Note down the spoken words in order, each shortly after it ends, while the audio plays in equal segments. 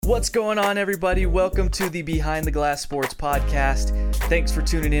What's going on, everybody? Welcome to the Behind the Glass Sports Podcast. Thanks for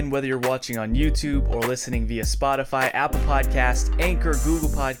tuning in, whether you're watching on YouTube or listening via Spotify, Apple Podcasts, Anchor, Google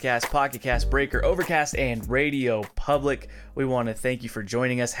Podcasts, Pocket Cast, Breaker, Overcast, and Radio Public. We want to thank you for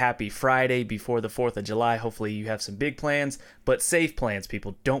joining us. Happy Friday before the 4th of July. Hopefully you have some big plans, but safe plans,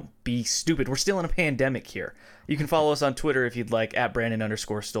 people. Don't be stupid. We're still in a pandemic here. You can follow us on Twitter if you'd like, at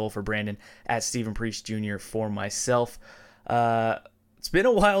Brandon_Stoll for Brandon, at Stephen Priest Jr. for myself. It's been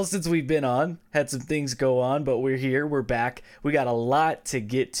a while since we've been on. Had some things go on, but we're here. We're back. We got a lot to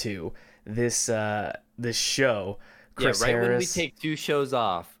get to this show. Chris right Harris. when we take 2 shows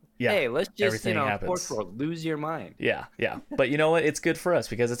off. Yeah, hey, let's just, happens. lose your mind. Yeah. But you know what? It's good for us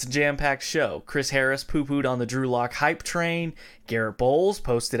because it's a jam-packed show. Chris Harris poo-pooed on the Drew Lock hype train. Garrett Bowles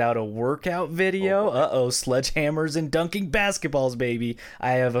posted out a workout video. Sledgehammers and dunking basketballs, baby.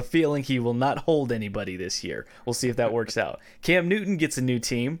 I have a feeling he will not hold anybody this year. We'll see if that works out. Cam Newton gets a new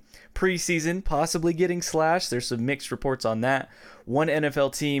team. Preseason possibly getting slashed. There's some mixed reports on that. One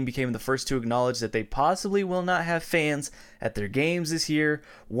NFL team became the first to acknowledge that they possibly will not have fans at their games this year.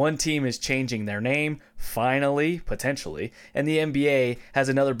 One team is changing their name, finally, potentially, and the NBA has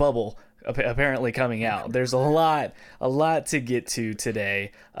another bubble apparently coming out. There's a lot to get to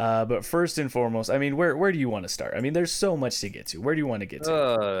today. But first and foremost, I mean, where do you want to start? I mean, there's so much to get to. Where do you want to get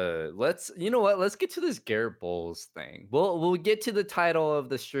to? Let's get to this Garrett Bowles thing. We'll get to the title of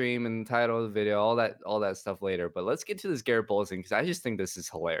the stream and the title of the video, all that stuff later. But let's get to this Garrett Bowles thing because I just think this is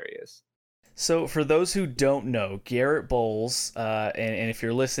hilarious. So for those who don't know, Garrett Bowles, and if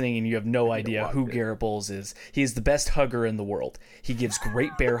you're listening and you have no idea who Garrett Bowles is, he is the best hugger in the world. He gives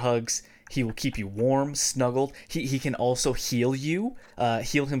great bear hugs. He will keep you warm, snuggled. He can also heal you,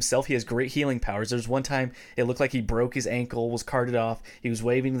 heal himself. He has great healing powers. There's one time it looked like he broke his ankle, was carted off. He was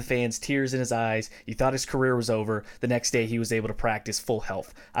waving to the fans, tears in his eyes. You thought his career was over. The next day he was able to practice full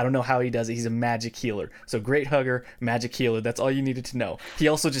health. I don't know how he does it. He's a magic healer. So great hugger, magic healer. That's all you needed to know. He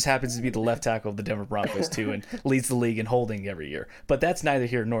also just happens to be the left tackle of the Denver Broncos too and leads the league in holding every year. But that's neither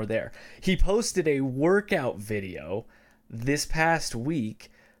here nor there. He posted a workout video this past week,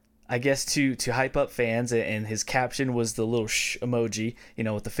 I guess to hype up fans, and his caption was the little shh emoji,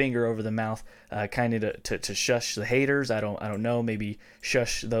 with the finger over the mouth, kind of to shush the haters. I don't know, maybe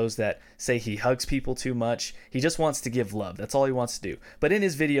shush those that say he hugs people too much. He just wants to give love. That's all he wants to do. But in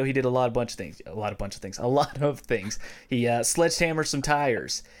his video, he did a bunch of things. He sledgehammered some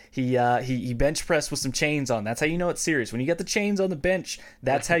tires. He bench pressed with some chains on. That's how you know it's serious. When you get the chains on the bench,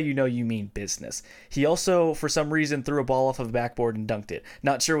 that's how you know you mean business. He also, for some reason, threw a ball off of the backboard and dunked it.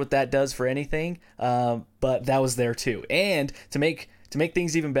 Not sure what that does for anything, but that was there too. And to make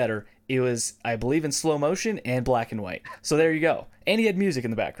things even better, it was, I believe, in slow motion and black and white. So there you go. And he had music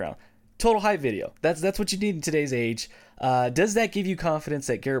in the background. Total hype video. That's what you need in today's age. Does that give you confidence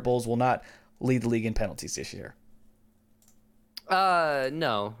that Garrett Bowles will not lead the league in penalties this year?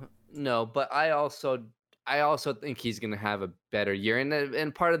 No, but I also think he's gonna have a better year,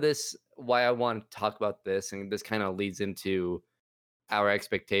 and part of this, why I want to talk about this, and this kind of leads into our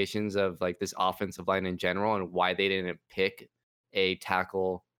expectations of like this offensive line in general, and why they didn't pick a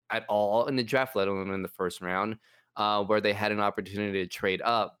tackle at all in the draft, let alone in the first round, where they had an opportunity to trade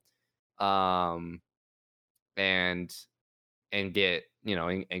up, and get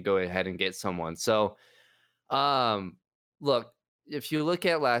and go ahead and get someone. So, look. If you look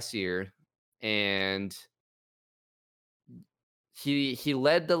at last year, and he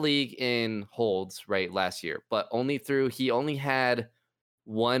led the league in holds last year, but he only had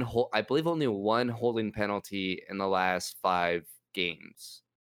one holding penalty in the last 5 games.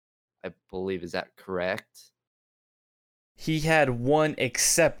 I believe, is that correct? He had one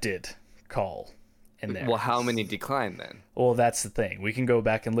accepted call in there. Well, how many declined then? Well, that's the thing. We can go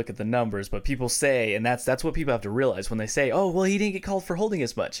back and look at the numbers, but people say, and that's what people have to realize when they say, oh, well, he didn't get called for holding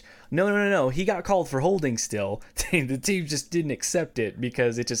as much. No. He got called for holding still. The team just didn't accept it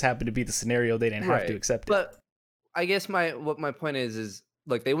because it just happened to be the scenario. They didn't have to accept it. But I guess my point is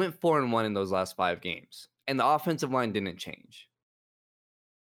look, they went 4-1 in those last 5 games, and the offensive line didn't change.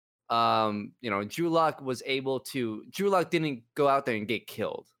 Drew Lock didn't go out there and get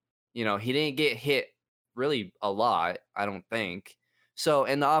killed. He didn't get hit really a lot, I don't think. So,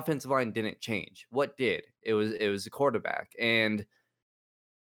 and the offensive line didn't change. What did? It was the quarterback. And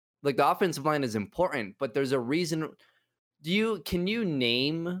like, the offensive line is important, but there's a reason. Can you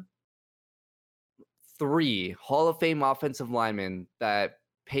name 3 Hall of Fame offensive linemen that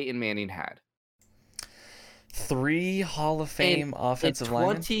Peyton Manning had? 3 Hall of Fame offensive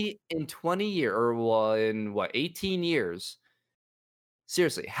linemen? In 20 years, or in 18 years?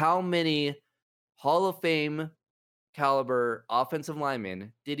 Seriously, how many Hall of Fame caliber offensive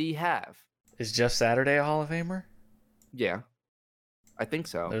lineman did he have? Is Jeff Saturday a Hall of Famer? Yeah, I think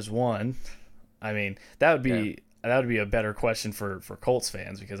so. There's one. I mean, that would Yeah. be a better question for Colts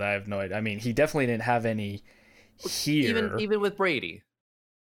fans because I have no idea. I mean, he definitely didn't have any here. Even with Brady.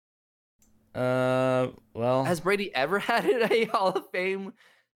 Well, Has Brady ever had a Hall of Fame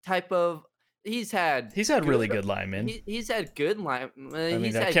type of? He's had really good linemen. He's had good line. I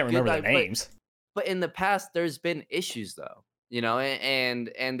mean, I can't remember their names. But in the past, there's been issues though,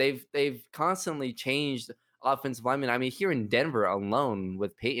 and they've constantly changed offensive linemen. I mean, here in Denver alone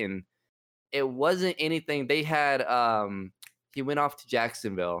with Peyton, it wasn't anything. They had he went off to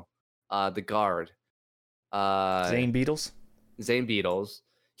Jacksonville, the guard, Zane Beatles. Zane Beatles.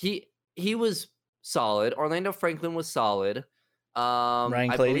 He was solid. Orlando Franklin was solid.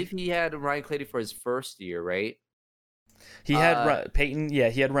 Ryan I Clady? believe he had Ryan Clady for his first year, right? He had Peyton. Yeah,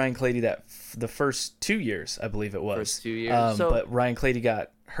 he had Ryan Clady the first 2 years, I believe it was. First 2 years. But Ryan Clady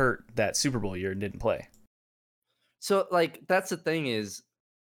got hurt that Super Bowl year and didn't play. So, like, that's the thing is,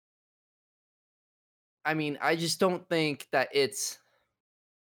 I mean, I just don't think that it's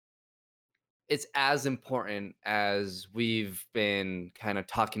as important as we've been kind of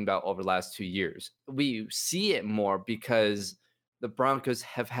talking about over the last 2 years. We see it more because the Broncos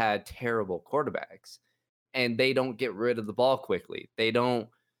have had terrible quarterbacks and they don't get rid of the ball quickly. They don't,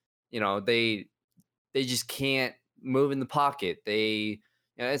 they just can't move in the pocket.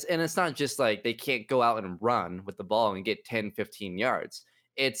 It's not just like they can't go out and run with the ball and get 10, 15 yards.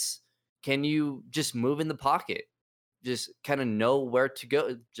 It's, can you just move in the pocket? Just kind of know where to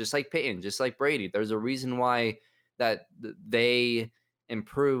go, just like Peyton, just like Brady. There's a reason why that they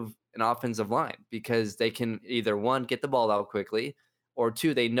improve an offensive line because they can either one, get the ball out quickly, or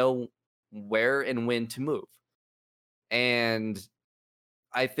two, they know where and when to move. And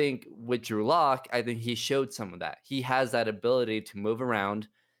I think with Drew Lock, I think he showed some of that. He has that ability to move around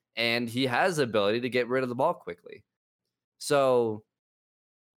and he has the ability to get rid of the ball quickly. So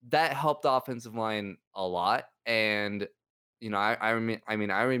that helped the offensive line a lot. And, I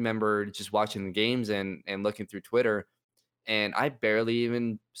remember just watching the games and looking through Twitter, and I barely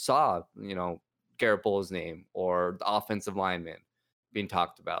even saw, Garrett Bowles' name or the offensive lineman being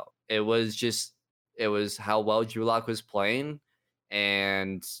talked about. It was how well Drew Lock was playing,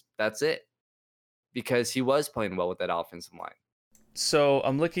 and that's it. Because he was playing well with that offensive line. So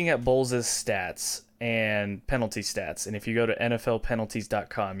I'm looking at Bowles' stats and penalty stats, and if you go to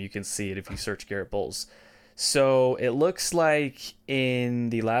NFLpenalties.com, you can see it if you search Garrett Bowles. So it looks like in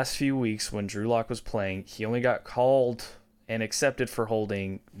the last few weeks when Drew Lock was playing, he only got called and accepted for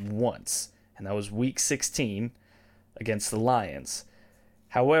holding once, and that was week 16 against the Lions.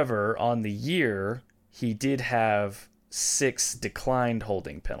 However, on the year, he did have 6 declined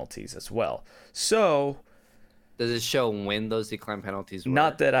holding penalties as well. So does it show when those decline penalties were?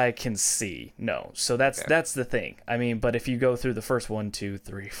 Not that I can see, no. So that's the thing. I mean, but if you go through the first 1, 2,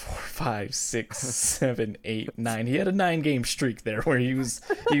 3, 4, 5, 6, 7, 8, 9, he had a 9-game streak there where he was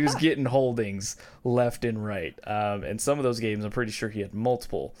getting holdings left and right. And some of those games, I'm pretty sure he had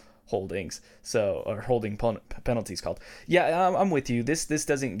multiple holdings, or holding penalties called. Yeah, I'm with you. This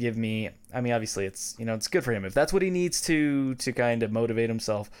doesn't give me. I mean, obviously, it's it's good for him if that's what he needs to kind of motivate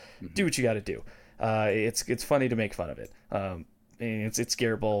himself. Mm-hmm. Do what you got to do. It's funny to make fun of it. It's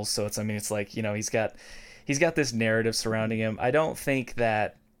Garrett Bowles, so it's like he's got this narrative surrounding him. I don't think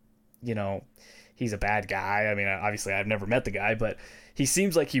that he's a bad guy. I mean, obviously I've never met the guy, but he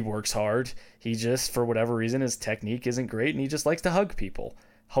seems like he works hard. He just, for whatever reason, his technique isn't great, and he just likes to hug people.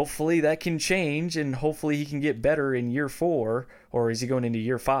 Hopefully that can change, and hopefully he can get better in year 4, or is he going into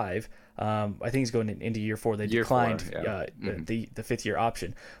year 5? I think he's going into year 4. They declined 4, yeah. the 5th year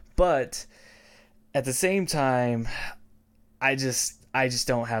option, but at the same time, I just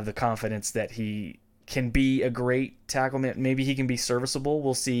don't have the confidence that he can be a great tackle. Maybe he can be serviceable.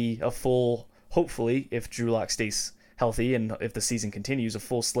 We'll see hopefully, if Drew Lock stays healthy and if the season continues, a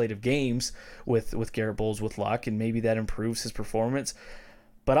full slate of games with Garrett Bowles with Lock, and maybe that improves his performance.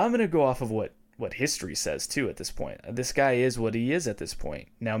 But I'm going to go off of what history says, too, at this point. This guy is what he is at this point.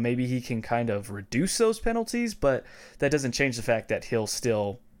 Now, maybe he can kind of reduce those penalties, but that doesn't change the fact that he'll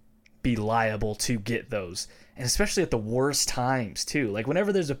still be liable to get those, and especially at the worst times too. Like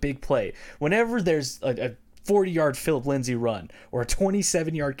whenever there's a big play, whenever there's a 40-yard Philip Lindsay run or a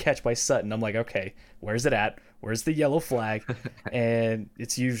 27-yard catch by Sutton, I'm like, okay, where's it at? Where's the yellow flag? And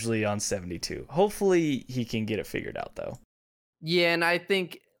it's usually on 72. Hopefully he can get it figured out though. Yeah, and I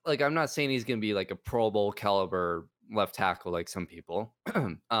think, like, I'm not saying he's gonna be like a Pro Bowl caliber left tackle like some people,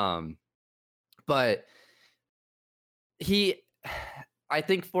 but I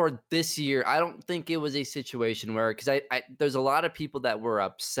think for this year, I don't think it was a situation where because I there's a lot of people that were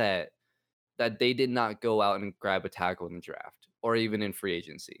upset that they did not go out and grab a tackle in the draft or even in free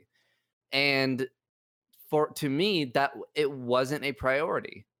agency. And for to me, it wasn't a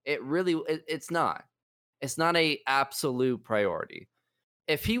priority. It's not. It's not a absolute priority.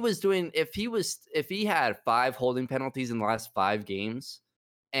 If he had 5 holding penalties in the last 5 games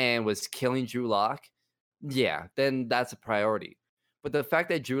and was killing Drew Lock, yeah, then that's a priority. But the fact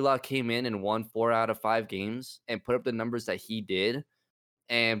that Drew Lock came in and won 4 out of 5 games and put up the numbers that he did,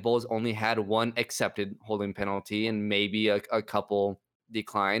 and Bulls only had 1 accepted holding penalty and maybe a couple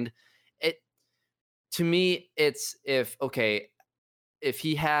declined. It to me, it's if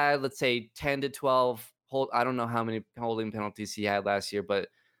he had, let's say, 10 to 12 I don't know how many holding penalties he had last year, but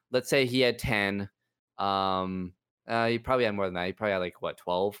let's say he had 10. He probably had more than that. He probably had like what,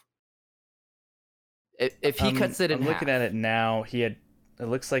 12? If he cuts it in I'm looking at half. it now. It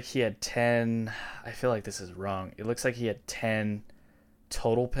looks like he had 10. I feel like this is wrong. It looks like he had 10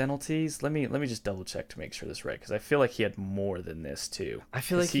 total penalties. Let me just double check to make sure this is right, because I feel like he had more than this too. I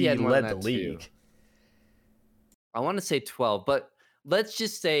feel 'Cause like he had more led than the that league. too. I want to say 12, but let's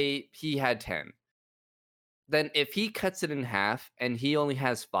just say he had 10. Then if he cuts it in half and he only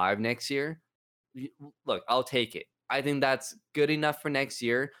has 5 next year, look, I'll take it. I think that's good enough for next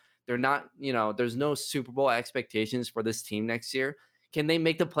year. They're not, there's no Super Bowl expectations for this team next year. Can they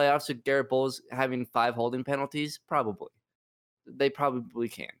make the playoffs with Garrett Bowles having 5 holding penalties? Probably. They probably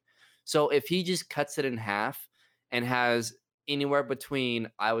can. So if he just cuts it in half and has anywhere between,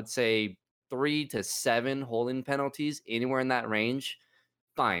 I would say, 3 to 7 holding penalties, anywhere in that range,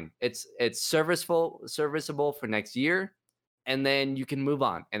 fine. It's serviceable for next year, and then you can move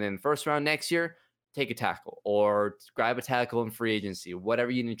on. And then first round next year, take a tackle or grab a tackle in free agency,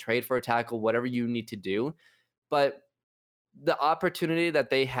 whatever you need to trade for a tackle, whatever you need to do. But the opportunity that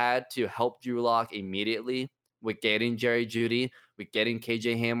they had to help Drew Lock immediately with getting Jerry Jeudy, with getting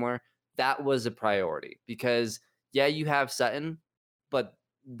KJ Hamler, that was a priority because yeah, you have Sutton, but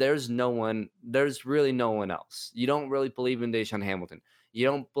there's really no one else. You don't really believe in Deshaun Hamilton. You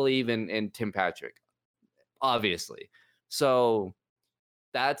don't believe in Tim Patrick, obviously. So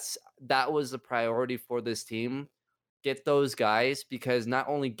that was the priority for this team. Get those guys because not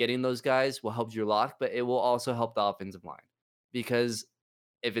only getting those guys will help Drew Lock, but it will also help the offensive line. Because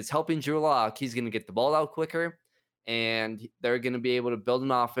if it's helping Drew Lock, he's going to get the ball out quicker, and they're going to be able to build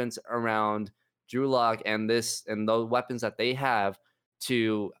an offense around Drew Lock and those weapons that they have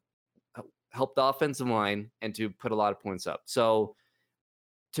to help the offensive line and to put a lot of points up. So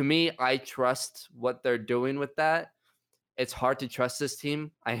to me, I trust what they're doing with that. It's hard to trust this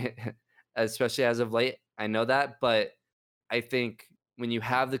team, especially as of late. I know that, but I think when you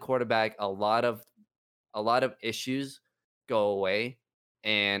have the quarterback, a lot of issues go away,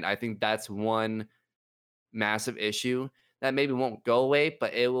 and I think that's one massive issue that maybe won't go away,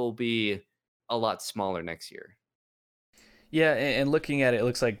 but it will be a lot smaller next year. Yeah, and looking at it, it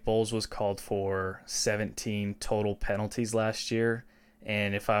looks like Bowles was called for 17 total penalties last year.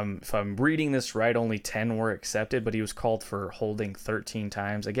 And if I'm reading this right, only 10 were accepted, but he was called for holding 13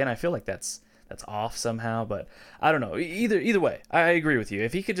 times. Again, I feel like that's off somehow, but I don't know. Either way, I agree with you.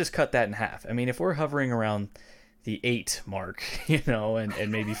 If he could just cut that in half. I mean, if we're hovering around the 8 mark,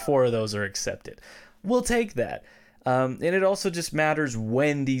 and maybe 4 of those are accepted, we'll take that. And it also just matters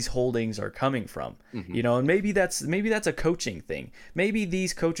when these holdings are coming from, and maybe that's a coaching thing. Maybe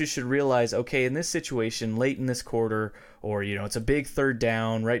these coaches should realize, okay, in this situation, late in this quarter, or it's a big third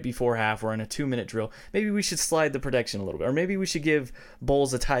down right before half, or in a 2-minute drill, maybe we should slide the protection a little bit, or maybe we should give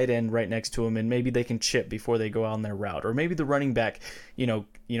Bowles a tight end right next to him, and maybe they can chip before they go on their route, or maybe the running back,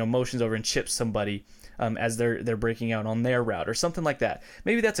 motions over and chips somebody. As they're breaking out on their route or something like that.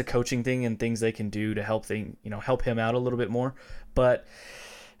 Maybe that's a coaching thing and things they can do to help him out a little bit more. But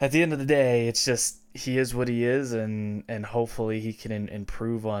at the end of the day, it's just he is what he is, and hopefully he can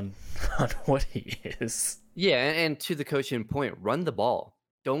improve on what he is. Yeah, and to the coaching point, run the ball.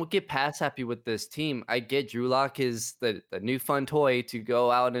 Don't get pass happy with this team. I get Drew Lock is the new fun toy to go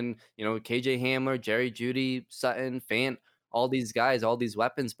out and, KJ Hamler, Jerry Jeudy, Sutton, Fant, all these guys, all these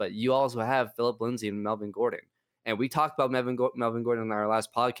weapons, but you also have Philip Lindsay and Melvin Gordon. And we talked about Melvin Gordon in our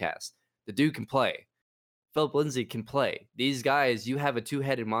last podcast. The dude can play. Philip Lindsay can play. These guys, you have a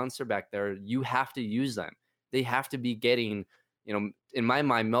 2-headed monster back there. You have to use them. They have to be getting, in my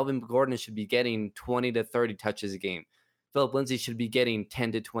mind, Melvin Gordon should be getting 20 to 30 touches a game. Philip Lindsay should be getting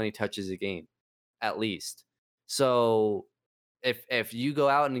 10 to 20 touches a game, at least. So if you go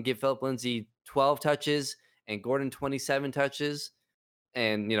out and give Philip Lindsay 12 touches and Gordon 27 touches,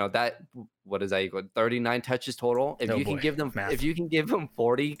 and that what does that equal? 39 touches total. If you can give them, Math. if you can give them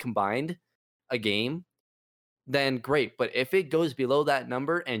 40 combined a game, then great. But if it goes below that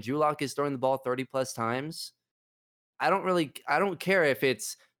number and Drew Lock is throwing the ball 30 plus times, I don't care if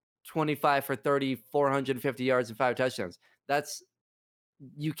it's 25 for 30, 450 yards and 5 touchdowns.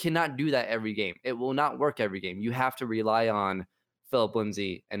 You cannot do that every game. It will not work every game. You have to rely on Philip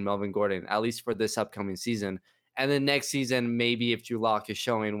Lindsay and Melvin Gordon, at least for this upcoming season. And then next season, maybe if Drew Lock is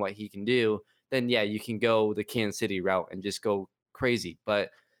showing what he can do, then yeah, you can go the Kansas City route and just go crazy. But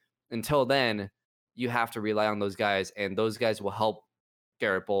until then, you have to rely on those guys, and those guys will help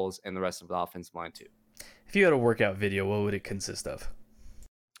Garrett Bowles and the rest of the offensive line too. If you had a workout video, what would it consist of?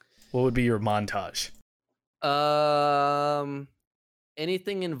 What would be your montage?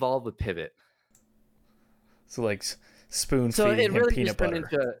 Anything involved with pivot. So like spoon feeding him peanut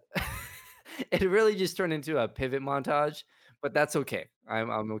butter. It really just turned into a pivot montage, but that's okay.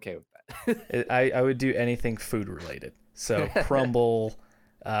 I'm okay with that. I would do anything food related. So crumble,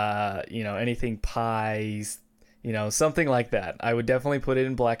 anything pies, something like that. I would definitely put it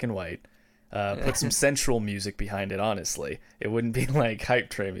in black and white. Put some sensual music behind it, honestly. It wouldn't be like hype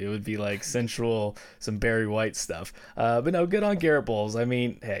train. It would be like sensual, some Barry White stuff. But no, good on Garrett Bowles. I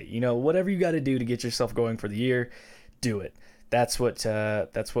mean, hey, whatever you got to do to get yourself going for the year, do it. That's what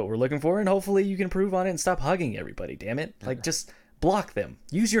we're looking for, and hopefully you can improve on it and stop hugging everybody, damn it. Like, just block them.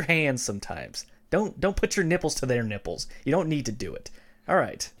 Use your hands sometimes. Don't put your nipples to their nipples. You don't need to do it. All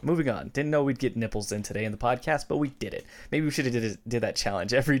right, moving on. Didn't know we'd get nipples in today in the podcast, but we did it. Maybe we should have did that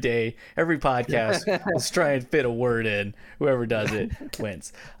challenge every day, every podcast. Let's try and fit a word in. Whoever does it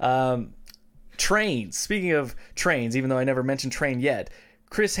wins. Trains. Speaking of trains, even though I never mentioned train yet,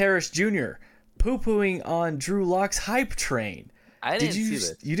 Chris Harris Jr. poo-pooing on Drew Lock's hype train. I didn't see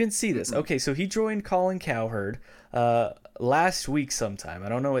this. You didn't see this? Okay, so he joined Colin Cowherd last week sometime. I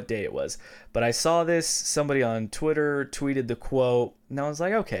don't know what day it was, but I saw this. Somebody on Twitter tweeted the quote, and I was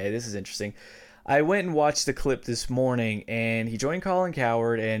like, okay, this is interesting. I went and watched the clip this morning, and he joined Colin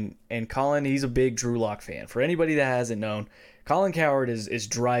Cowherd, and Colin, he's a big Drew Lock fan. For anybody that hasn't known, Colin Cowherd is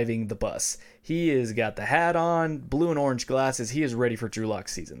driving the bus. He has got the hat on, blue and orange glasses. He is ready for Drew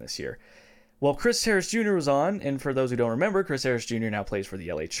Lock's season this year. Well, Chris Harris Jr. was on, and for those who don't remember, Chris Harris Jr. now plays for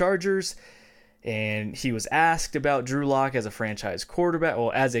the LA Chargers, and he was asked about Drew Lock as a franchise quarterback,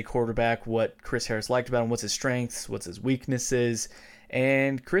 as a quarterback, what Chris Harris liked about him, what's his strengths, what's his weaknesses,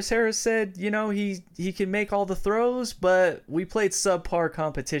 and Chris Harris said, he can make all the throws, but we played subpar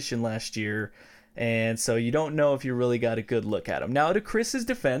competition last year, and so you don't know if you really got a good look at him. Now, to Chris's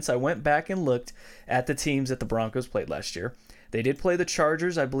defense, I went back and looked at the teams that the Broncos played last year. They did play the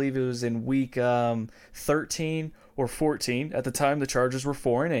Chargers. I believe it was in week 13 or 14. At the time, the Chargers were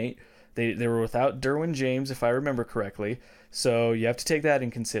 4-8. They were without Derwin James, if I remember correctly. So you have to take that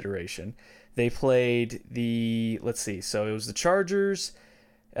in consideration. They played so it was the Chargers,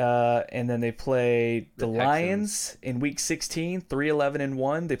 and then they played the Lions in week 16,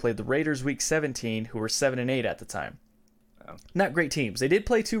 3-11-1. They played the Raiders week 17, who were 7-8 at the time. Not great teams. They did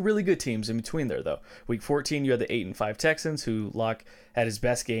play two really good teams in between there, though. Week 14, you had the 8-5 Texans, who Locke had his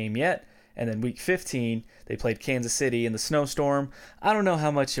best game yet. And then week 15, they played Kansas City in the snowstorm. I don't know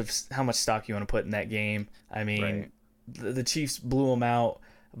how much stock you want to put in that game. I mean, right. The Chiefs blew them out.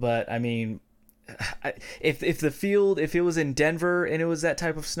 But, I mean, if it was in Denver and it was that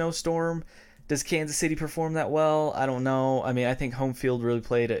type of snowstorm, does Kansas City perform that well? I don't know. I mean, I think home field really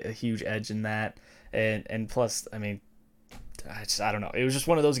played a huge edge in that. And plus, I mean, I don't know. It was just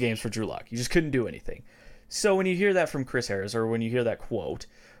one of those games for Drew Lock. You just couldn't do anything. So when you hear that from Chris Harris, or when you hear that quote,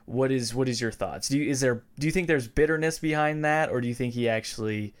 what is your thoughts? Do you think there's bitterness behind that, or do you think he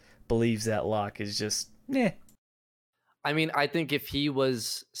actually believes that Lock is just I mean, I think if he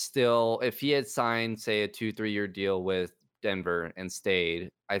had signed, say, a 2-3 year deal with Denver and stayed,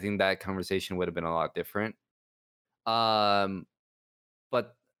 I think that conversation would have been a lot different. But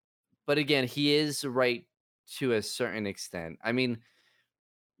again, he is right to a certain extent. I mean,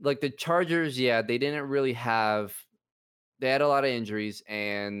 like the Chargers, yeah, they had a lot of injuries,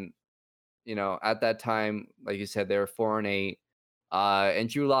 and at that time, like you said, they were 4-8. And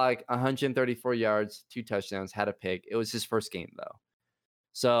Drew Lock, 134 yards, 2 touchdowns, had a pick. It was his first game though.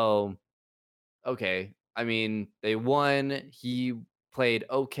 So, okay. I mean, they won. He played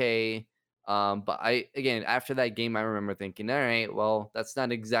okay. But after that game, I remember thinking, all right, well, that's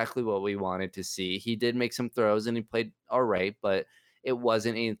not exactly what we wanted to see. He did make some throws and he played all right, but it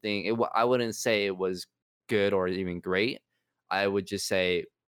wasn't anything. I wouldn't say it was good or even great. I would just say,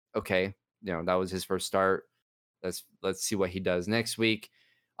 okay, that was his first start. Let's see what he does next week.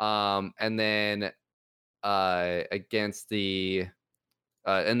 And then against the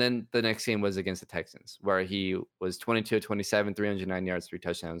And then the next game was against the Texans, where he was 22-27, 309 yards, 3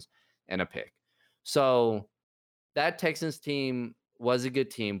 touchdowns, and a pick. So that Texans team was a good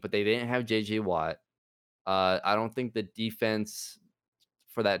team, but they didn't have J.J. Watt. I don't think the defense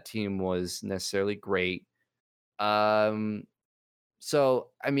for that team was necessarily great. Um, so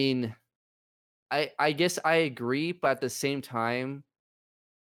I mean, I guess I agree, but at the same time,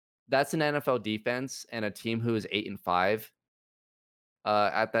 that's an NFL defense and a team who is 8-5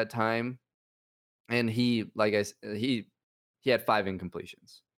 at that time, and he, like he had 5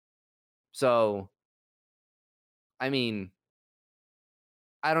 incompletions. So I mean,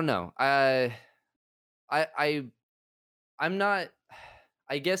 I don't know. I, I, I'm not.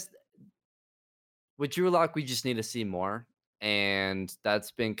 I guess with Drew Lock, we just need to see more, and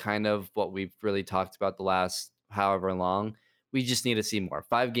that's been kind of what we've really talked about the last however long. We just need to see more.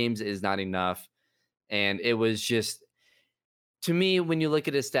 5 games is not enough, and it was just, to me, when you look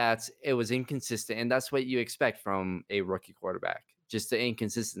at his stats, it was inconsistent, and that's what you expect from a rookie quarterback, just the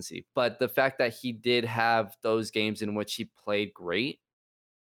inconsistency. But the fact that he did have those games in which he played great,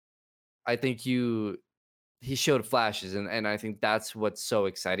 I think he showed flashes, and I think that's what's so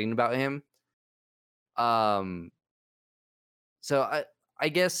exciting about him. Um, so I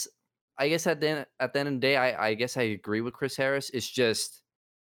guess at the end of the day, I guess I agree with Chris Harris. It's just,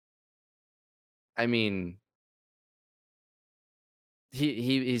 I mean,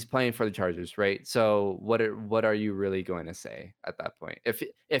 he's playing for the Chargers, right? So what are you really going to say at that point?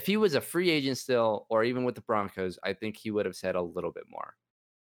 If he was a free agent still, or even with the Broncos, I think he would have said a little bit more.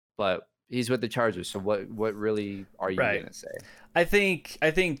 But he's with the Chargers, so what really are you Right. gonna say? I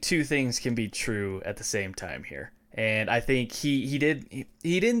think two things can be true at the same time here. And I think he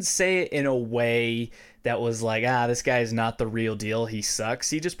didn't say it in a way that was like, this guy's not the real deal, he sucks.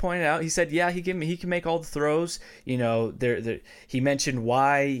 He just pointed out, he said, yeah, he can make all the throws. You know, he mentioned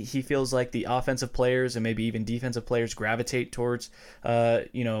why he feels like the offensive players and maybe even defensive players gravitate towards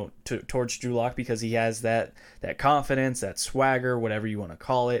towards Drew Lock, because he has that confidence, that swagger, whatever you want to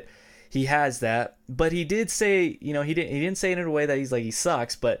call it. He has that, but he did say, he didn't say it in a way that he's like he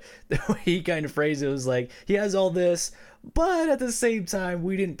sucks, but the way he kind of phrased it was like he has all this, but at the same time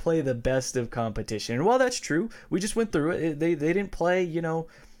we didn't play the best of competition. And while that's true, we just went through it. They didn't play,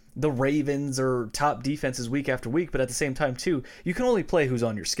 the Ravens or top defenses week after week, but at the same time too, you can only play who's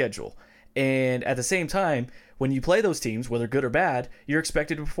on your schedule. And at the same time, when you play those teams, whether good or bad, you're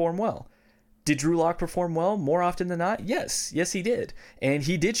expected to perform well. Did Drew Lock perform well more often than not? Yes, he did. And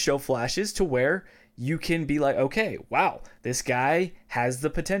he did show flashes to where you can be like, okay, wow, this guy has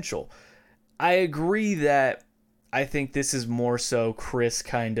the potential. I agree that I think this is more so Chris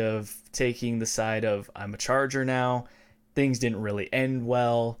kind of taking the side of, I'm a Charger now. Things didn't really end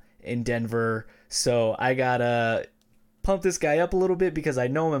well in Denver, so I gotta pump this guy up a little bit because I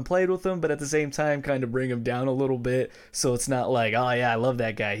know him and played with him, but at the same time kind of bring him down a little bit, so it's not like, oh yeah, I love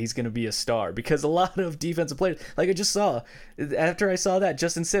that guy, he's going to be a star. Because a lot of defensive players, like I just saw, after I saw that,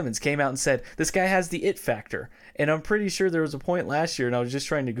 Justin Simmons came out and said, this guy has the it factor. And I'm pretty sure there was a point last year, and I was just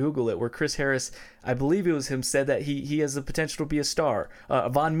trying to Google it, where Chris Harris, I believe it was him, said that he has the potential to be a star.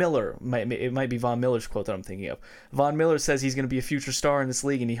 Von Miller, it might be Von Miller's quote that I'm thinking of. Von Miller says he's going to be a future star in this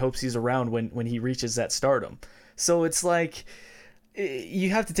league, and he hopes he's around when he reaches that stardom. So it's like, you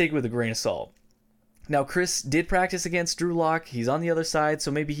have to take it with a grain of salt. Now, Chris did practice against Drew Lock. He's on the other side,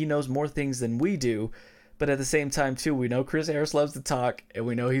 so maybe he knows more things than we do. But at the same time, too, we know Chris Harris loves to talk, and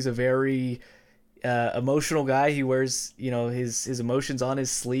we know he's a very emotional guy. He wears, his emotions on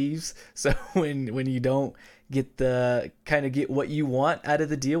his sleeves. So when you don't get what you want out of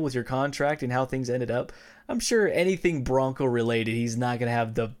the deal with your contract and how things ended up, I'm sure anything Bronco related, he's not going to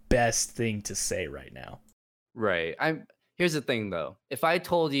have the best thing to say right now. Right. Here's the thing though. If I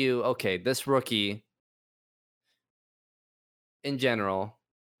told you, okay, this rookie in general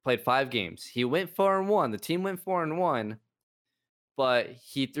played 5 games. He went 4-1. The team went 4-1, but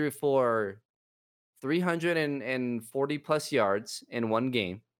he threw for 340 plus yards in one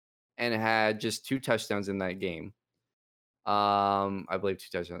game and had just 2 touchdowns in that game. I believe 2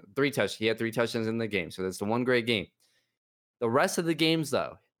 touchdowns. 3 touchdowns. He had 3 touchdowns in the game. So that's the one great game. The rest of the games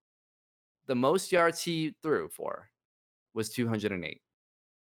though, the most yards he threw for was 208.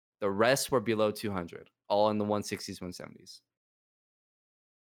 The rest were below 200, all in the 160s, 170s.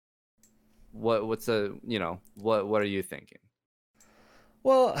 What are you thinking?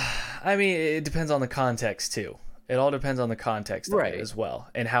 Well, I mean, it depends on the context too. It all depends on the context of Right. it as well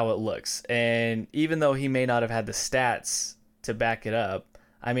and how it looks. And even though he may not have had the stats to back it up,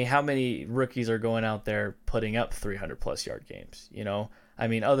 I mean, how many rookies are going out there putting up 300 plus yard games, I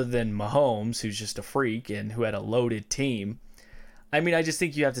mean, other than Mahomes, who's just a freak and who had a loaded team, I mean, I just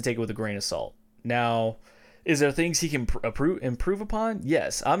think you have to take it with a grain of salt. Now, is there things he can improve upon?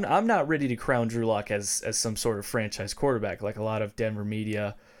 Yes. I'm not ready to crown Drew Lock as some sort of franchise quarterback like a lot of Denver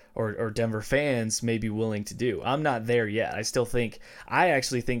media or Denver fans may be willing to do. I'm not there yet. I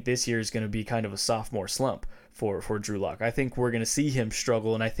actually think this year is going to be kind of a sophomore slump for Drew Lock. I think we're going to see him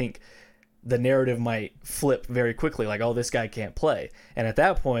struggle, and I think the narrative might flip very quickly, like, oh, this guy can't play. And at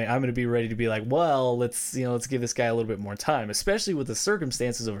that point, I'm going to be ready to be like, well, let's give this guy a little bit more time, especially with the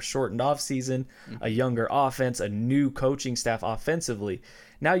circumstances of a shortened offseason, a younger offense, a new coaching staff offensively.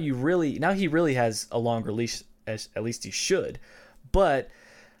 Now he really has a longer leash, at least he should. But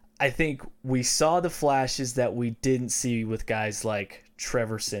I think we saw the flashes that we didn't see with guys like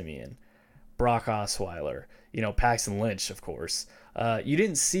Trevor Siemian, Brock Osweiler, Paxton Lynch, of course. You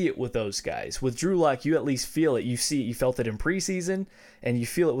didn't see it with those guys. With Drew Lock, you at least feel it. You felt it in preseason, and you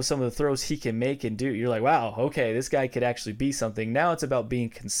feel it with some of the throws he can make and do. You're like, wow, okay, this guy could actually be something. Now it's about being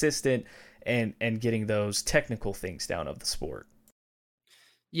consistent and getting those technical things down of the sport.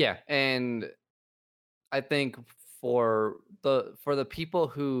 Yeah, and I think for the people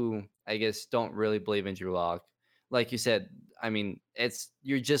who, I guess, don't really believe in Drew Lock, like you said, I mean,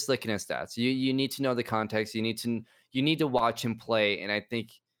 you're just looking at stats. You need to know the context. You need to watch him play. And I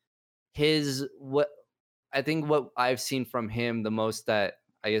think what I've seen from him the most, that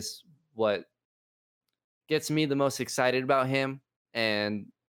I guess what gets me the most excited about him and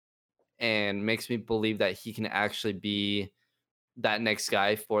makes me believe that he can actually be that next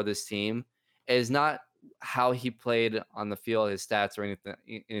guy for this team is not how he played on the field, his stats or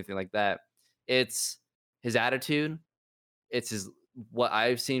anything like that. It's his attitude. It's what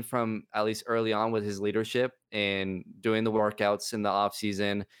I've seen from at least early on with his leadership and doing the workouts in the off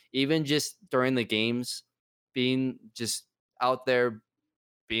season, even just during the games, being just out there,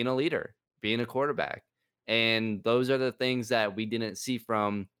 being a leader, being a quarterback. And those are the things that we didn't see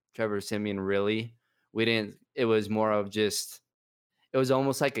from Trevor Siemian. Really, we didn't. It was more of just. It was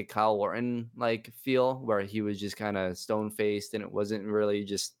almost like a Kyle Orton like feel where he was just kind of stone faced, and it wasn't really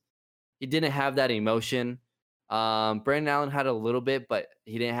just. He didn't have that emotion. Brandon Allen had a little bit, but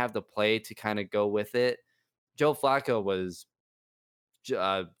he didn't have the play to kind of go with it. Joe Flacco was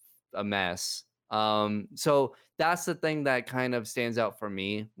a mess. So that's the thing that kind of stands out for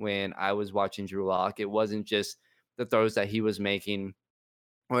me when I was watching Drew Lock. It wasn't just the throws that he was making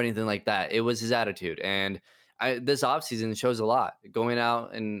or anything like that. It was his attitude. And this offseason shows a lot. Going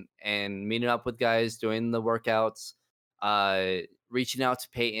out and meeting up with guys, doing the workouts, reaching out to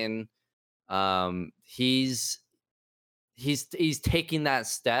Peyton. He's taking that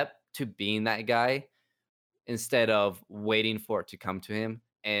step to being that guy instead of waiting for it to come to him,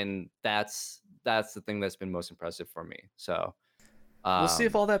 and that's the thing that's been most impressive for me. So we'll see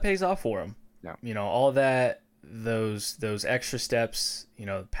if all that pays off for him. Yeah. All that, those extra steps,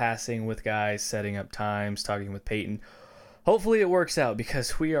 passing with guys, setting up times, talking with Peyton. Hopefully it works out,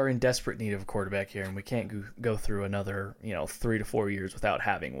 because we are in desperate need of a quarterback here, and we can't go through another 3 to 4 years without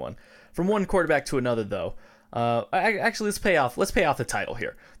having one. From one quarterback to another, though, actually let's pay off the title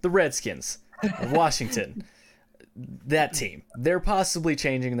here. The Redskins, Washington, that team, they're possibly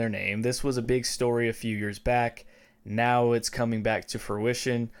changing their name. This was a big story a few years back. Now it's coming back to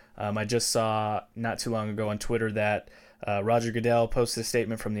fruition. I just saw not too long ago on Twitter that Roger Goodell posted a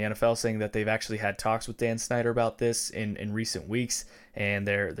statement from the NFL saying that they've actually had talks with Dan Snyder about this in recent weeks, and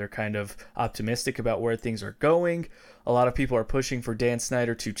they're kind of optimistic about where things are going. A lot of people are pushing for Dan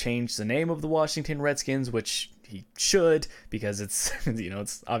Snyder to change the name of the Washington Redskins, which he should, because it's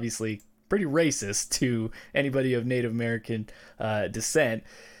it's obviously pretty racist to anybody of Native American descent.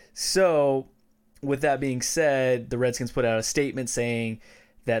 So with that being said, the Redskins put out a statement saying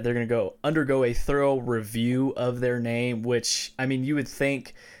that they're going to undergo a thorough review of their name, which, I mean, you would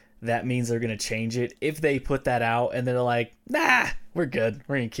think that means they're going to change it. If they put that out and they're like, nah, we're good,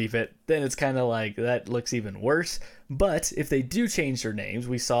 we're going to keep it, then it's kind of like, that looks even worse. But if they do change their names,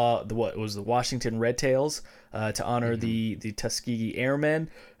 we saw the Washington Red Tails to honor the Tuskegee Airmen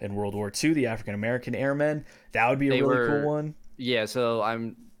in World War II, the African American Airmen. That would be a really cool one. Yeah, so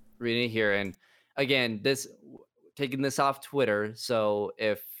I'm reading it here, and again, taking this off Twitter. So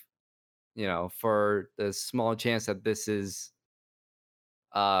if for the small chance that this is,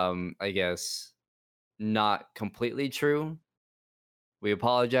 I guess, not completely true, we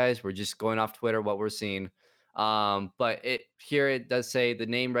apologize. We're just going off Twitter what we're seeing. But it does say the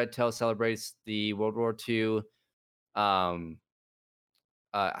name Red Tail celebrates the World War II. How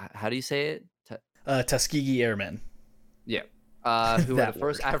do you say it? Tuskegee Airmen. Yeah. Who were the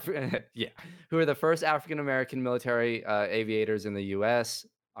first who were the first African American military aviators in the U.S.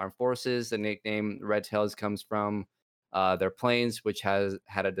 Armed Forces. The nickname Red Tails comes from their planes, which had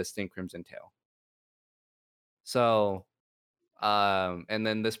a distinct crimson tail. So, and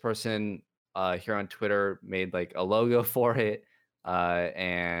then this person here on Twitter made like a logo for it,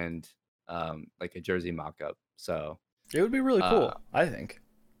 and like a jersey mock-up. So It would be really uh, cool, I think.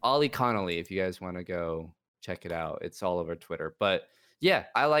 Ollie Connolly, if you guys want to go check it out, it's all over Twitter. But yeah,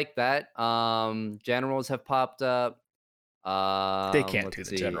 I like that. Generals have popped up. They can't do Let's the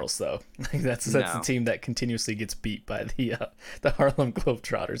see. Generals though. Like that's the No. team that continuously gets beat by the Harlem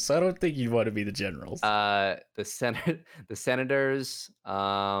Globetrotters. So I don't think you'd want to be the Generals. The Senators,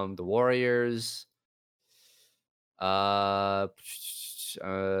 the Warriors. Uh,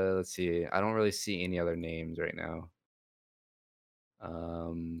 let's see. I don't really see any other names right now.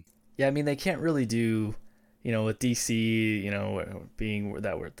 Yeah, I mean they can't really do, with DC, being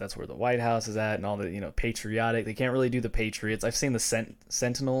that's where the White House is at and all the patriotic. They can't really do the Patriots. I've seen the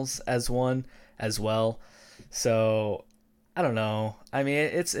Sentinels as one as well. So I don't know. I mean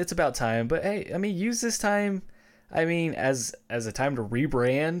it's about time. But hey, I mean use this time. I mean as a time to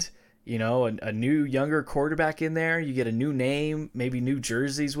rebrand. A new younger quarterback in there. You get a new name, maybe new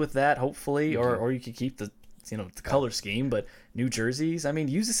jerseys with that, hopefully, or you could keep the the color scheme, but new jerseys. I mean,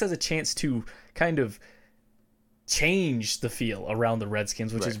 use this as a chance to kind of change the feel around the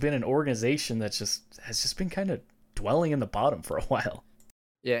Redskins, which has been an organization that has just been kind of dwelling in the bottom for a while.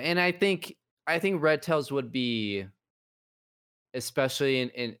 Yeah, and I think Red Tails would be, especially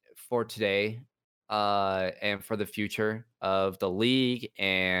in for today, and for the future of the league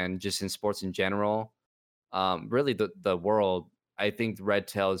and just in sports in general, really the world. I think Red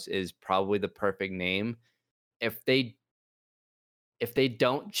Tails is probably the perfect name. If they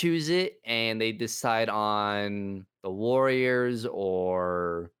don't choose it and they decide on the Warriors,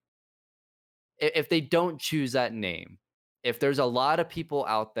 or if they don't choose that name, if there's a lot of people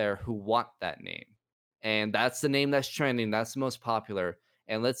out there who want that name and that's the name that's trending, that's the most popular,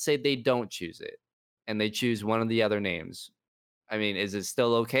 and let's say they don't choose it and they choose one of the other names, I mean, is it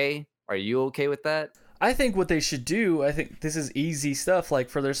still okay? Are you okay with that? I think what they should do, I think this is easy stuff, like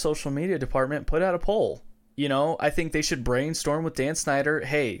for their social media department, put out a poll. I think they should brainstorm with Dan Snyder.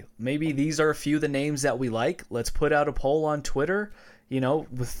 Hey, maybe these are a few of the names that we like. Let's put out a poll on Twitter,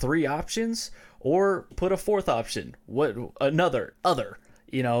 with 3 options, or put a 4th option. What another other,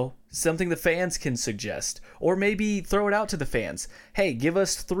 something the fans can suggest, or maybe throw it out to the fans. Hey, give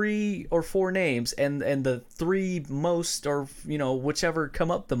us 3 or 4 names, and the 3 most, or whichever come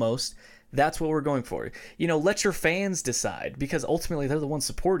up the most. That's what we're going for. Let your fans decide, because ultimately they're the ones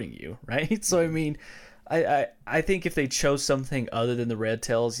supporting you, right? So I mean, I think if they chose something other than the Red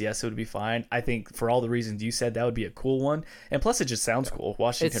Tails, yes, it would be fine. I think for all the reasons you said, that would be a cool one. And plus, it just sounds cool.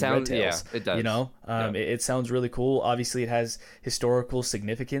 Washington Red Tails. Yeah, it does. It sounds really cool. Obviously, it has historical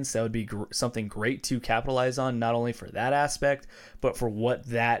significance. That would be something great to capitalize on, not only for that aspect, but for what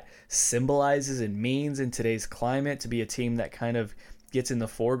that symbolizes and means in today's climate, to be a team that kind of gets in the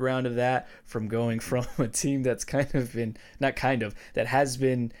foreground of that, from going from a team that's kind of been, not kind of, that has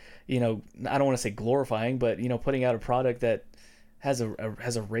been, I don't want to say glorifying, but, putting out a product that has a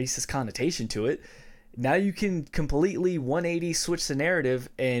racist connotation to it. Now you can completely 180 switch the narrative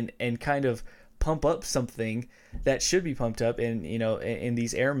and kind of pump up something that should be pumped up in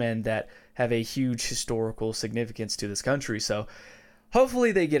these airmen that have a huge historical significance to this country. So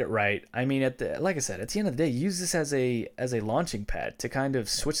hopefully they get it right. I mean, like I said, at the end of the day, use this as a launching pad to kind of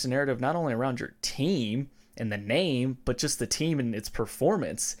switch the narrative, not only around your team and the name, but just the team and its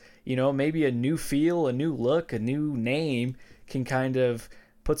performance. Maybe a new feel, a new look, a new name can kind of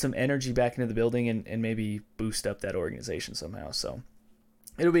put some energy back into the building and maybe boost up that organization somehow. So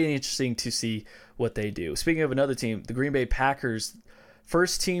it'll be interesting to see what they do. Speaking of another team, the Green Bay Packers,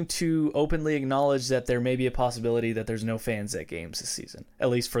 first team to openly acknowledge that there may be a possibility that there's no fans at games this season, at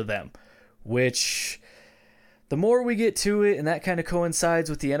least for them, which the more we get to it, and that kind of coincides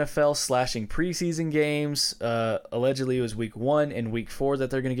with the NFL slashing preseason games. Allegedly, it was week 1 and week 4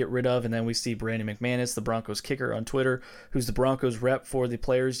 that they're going to get rid of, and then we see Brandon McManus, the Broncos kicker on Twitter, who's the Broncos rep for the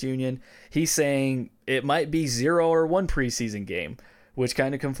Players Union. He's saying it might be 0 or 1 preseason game, which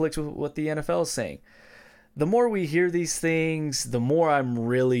kind of conflicts with what the NFL is saying. The more we hear these things, the more I'm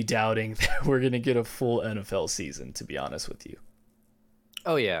really doubting that we're going to get a full NFL season, to be honest with you.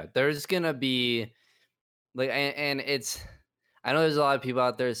 Oh yeah, there's going to be and it's, I know there's a lot of people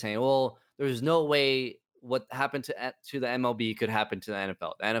out there saying, well, there's no way what happened to the MLB could happen to the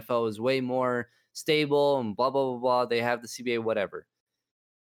NFL. The NFL is way more stable and blah, blah, blah, blah. They have the CBA, whatever.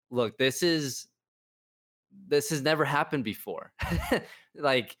 Look, this has never happened before.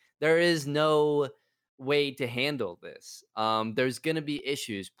 Like, there is no way to handle this. There's going to be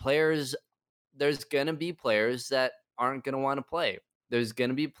issues. There's going to be players that aren't going to want to play. There's going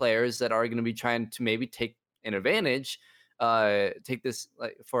to be players that are going to be trying to maybe take an advantage, take this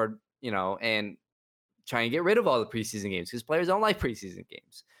like for, and try and get rid of all the preseason games because players don't like preseason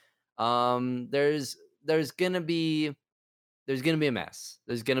games. There's going to be a mess.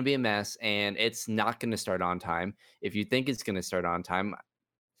 There's going to be a mess, and it's not going to start on time. If you think it's going to start on time,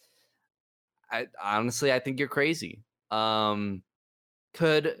 I think you're crazy. Could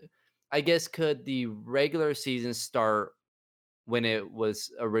the regular season start when it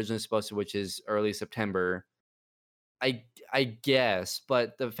was originally supposed to, which is early September? I guess,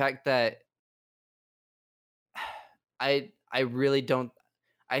 but the fact that I really don't.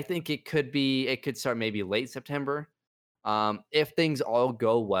 I think it could start maybe late September. If things all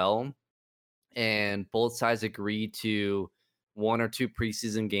go well and both sides agree to 1 or 2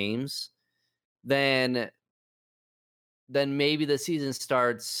 preseason games, then maybe the season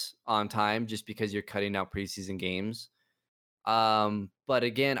starts on time just because you're cutting out preseason games. But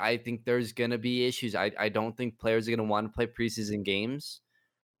again, I think there's going to be issues. I don't think players are going to want to play preseason games,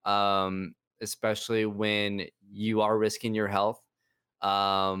 especially when you are risking your health.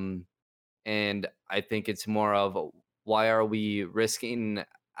 And I think it's more of, why are we risking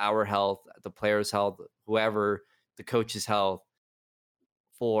our health, the player's health, whoever, the coach's health,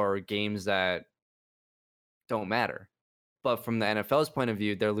 for games that don't matter? But from the NFL's point of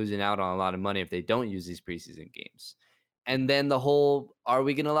view, they're losing out on a lot of money if they don't use these preseason games. And then the whole, are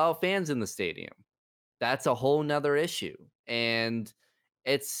we going to allow fans in the stadium? That's a whole nother issue. And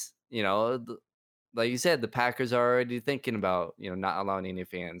it's, like you said, the Packers are already thinking about, not allowing any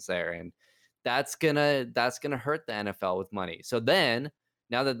fans there. And that's gonna hurt the NFL with money. So then,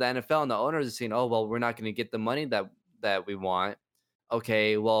 now that the NFL and the owners are saying, oh, well, we're not going to get the money that we want.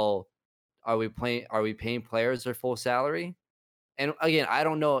 Okay, well, are we paying players their full salary? And again, I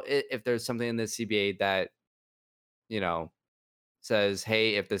don't know if there's something in the CBA that, says,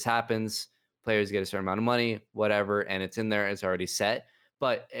 hey, if this happens, players get a certain amount of money, whatever, and it's in there, it's already set.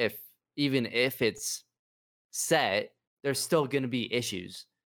 But even if it's set, there's still going to be issues.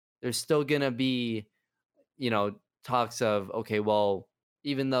 There's still going to be, talks of, okay, well,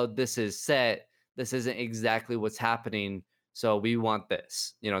 even though this is set, this isn't exactly what's happening. So we want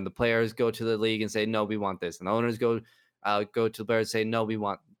this. The players go to the league and say, no, we want this. And the owners go to the players and say, no, we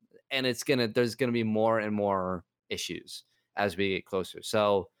want. And there's going to be more and more issues as we get closer.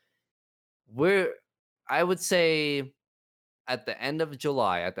 So I would say at the end of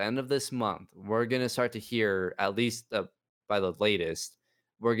July, at the end of this month, we're going to start to hear, at least by the latest,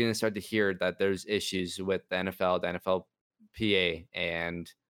 we're going to start to hear that there's issues with the NFL, the NFLPA, and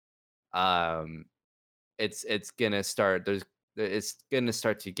it's going to start. It's going to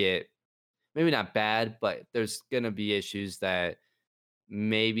start to get maybe not bad, but there's going to be issues that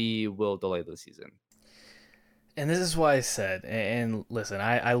maybe will delay the season. And this is why I said, and listen,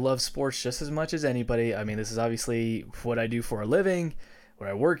 I love sports just as much as anybody. I mean, this is obviously what I do for a living, what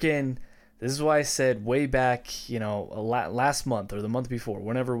I work in. This is why I said way back, last month or the month before,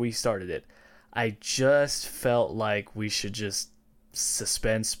 whenever we started it, I just felt like we should just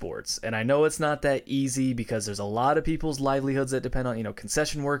suspend sports. And I know it's not that easy because there's a lot of people's livelihoods that depend on,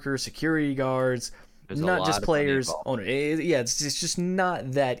 concession workers, security guards, not just players. It's just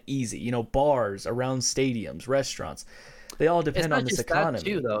not that easy. Bars around stadiums, restaurants, they all depend on this economy.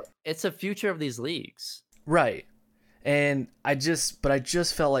 Too, though. It's the future of these leagues, right? And I just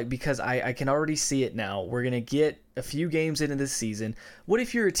felt like, because I can already see it now. We're gonna get a few games into this season. What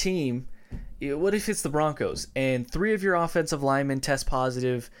if you're a team? What if it's the Broncos and 3 of your offensive linemen test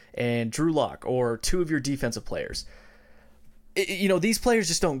positive and Drew Lock, or 2 of your defensive players? These players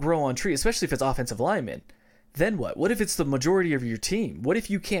just don't grow on trees, especially if it's offensive linemen. Then what? What if it's the majority of your team? What if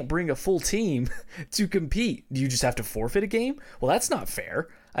you can't bring a full team to compete? Do you just have to forfeit a game? Well, that's not fair.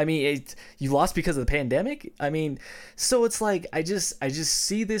 I mean, you lost because of the pandemic? I mean, so it's like, I just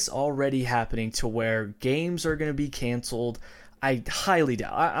see this already happening to where games are going to be canceled. I highly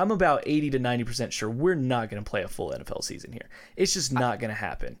doubt. I'm about 80 to 90% sure we're not going to play a full NFL season here. It's just not going to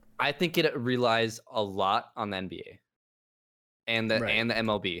happen. I think it relies a lot on the NBA. And the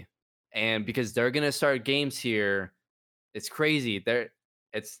MLB, and because they're gonna start games here, it's crazy.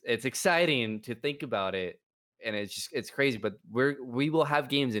 It's exciting to think about it, and it's crazy. But we will have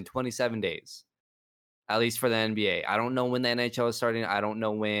games in 27 days, at least for the NBA. I don't know when the NHL is starting. I don't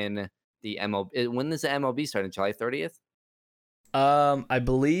know when the MLB. When is the MLB starting? July 30th. I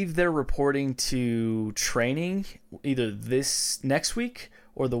believe they're reporting to training either this next week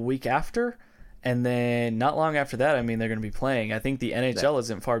or the week after. And then not long after that, they're going to be playing. I think the NHL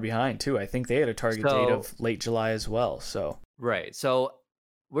isn't far behind, too. I think they had a target date of late July as well. So right. So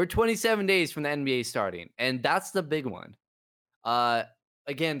we're 27 days from the NBA starting, and that's the big one. Uh,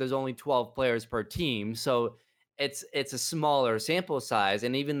 Again, there's only 12 players per team, so it's a smaller sample size.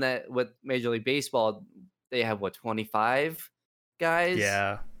 And even that with Major League Baseball, they have 25 guys.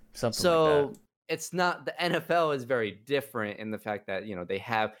 Yeah, something like that. So it's not, the NFL is very different in the fact that they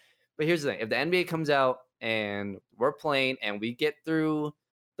have. But here's the thing: if the NBA comes out and we're playing and we get through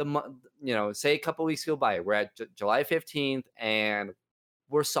the month, say a couple weeks go by, we're at July 15th and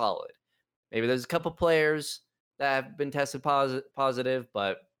we're solid. Maybe there's a couple players that have been tested positive,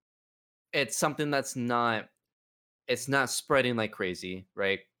 but it's something that's not, it's not spreading like crazy,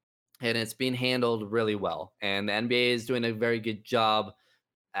 right? And it's being handled really well. And the NBA is doing a very good job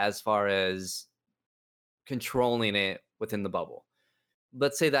as far as controlling it within the bubble.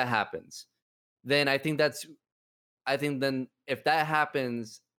 Let's say that happens. Then I think then if that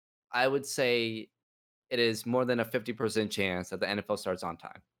happens, I would say it is more than a 50% chance that the NFL starts on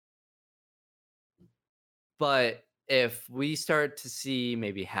time. But if we start to see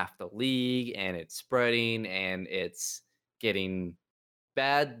maybe half the league and it's spreading and it's getting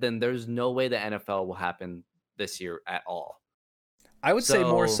bad, then there's no way the NFL will happen this year at all. I would say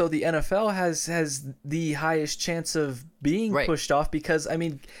more so the NFL has the highest chance of being pushed off because, I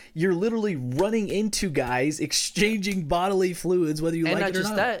mean, you're literally running into guys exchanging bodily fluids, whether you like it or not. And not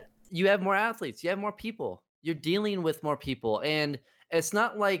just that, you have more athletes, you have more people, you're dealing with more people. And it's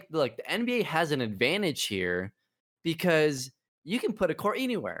not like the NBA has an advantage here because you can put a court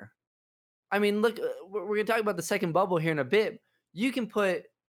anywhere. I mean, look, we're going to talk about the second bubble here in a bit. You could,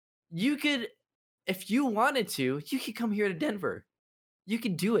 if you wanted to, you could come here to Denver. You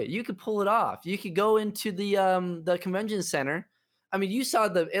could do it. You could pull it off. You could go into the convention center. I mean, you saw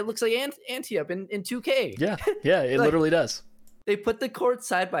it looks like Antioch in 2K. Yeah, it literally does. They put the courts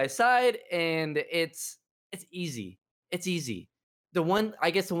side by side, and it's easy. It's easy. The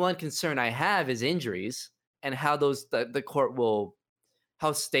one concern I have is injuries and how the court will,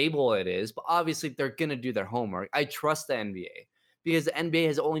 how stable it is. But obviously, they're gonna do their homework. I trust the NBA because the NBA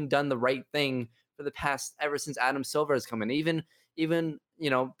has only done the right thing for the past, ever since Adam Silver has come in. Even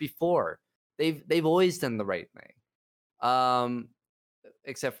before, they've always done the right thing,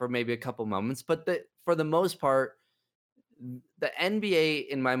 except for maybe a couple moments. But for the most part, the NBA,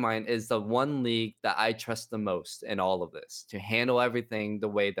 in my mind, is the one league that I trust the most in all of this to handle everything the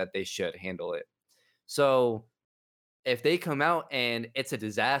way that they should handle it. So if they come out and it's a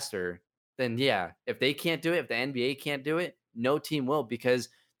disaster, then yeah, if they can't do it, if the NBA can't do it, no team will, because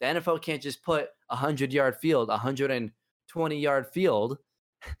the NFL can't just put 100-yard field, 120-yard field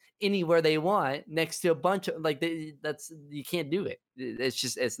anywhere they want next to a bunch of you can't do it.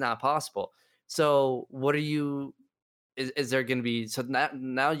 It's not possible. So what are you? Is there going to be, so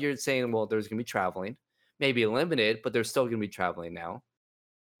now you're saying, well, there's going to be traveling, maybe limited, but there's still going to be traveling now.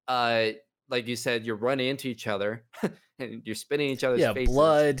 Like you said, you're running into each other and you're spitting each other's faces.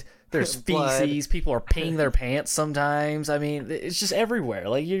 Blood, there's feces, people are peeing their pants sometimes. I mean, it's just everywhere.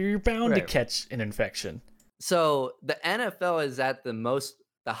 Like you're bound to catch an infection. So the NFL is at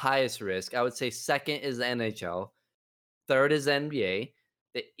the highest risk. I would say second is the NHL. Third is the NBA.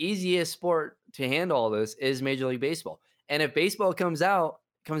 The easiest sport to handle all this is Major League Baseball. And if baseball comes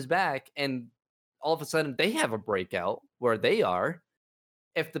back, and all of a sudden they have a breakout where they are,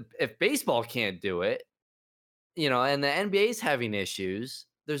 if baseball can't do it, and the NBA is having issues,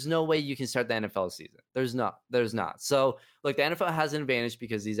 there's no way you can start the NFL season. There's not. So look, the NFL has an advantage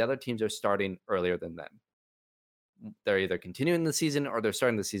because these other teams are starting earlier than them. They're either continuing the season or they're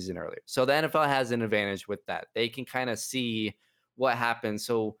starting the season earlier. So the NFL has an advantage with that. They can kind of see what happens.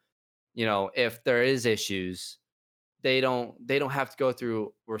 So, if there is issues, they don't have to go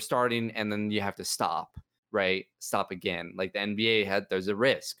through, we're starting and then you have to stop, right? Stop again. Like the NBA there's a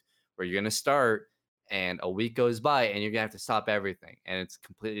risk where you're going to start and a week goes by and you're going to have to stop everything and it's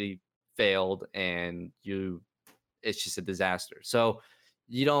completely failed and it's just a disaster. So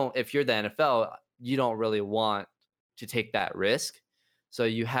if you're the NFL, you don't really want to take that risk. So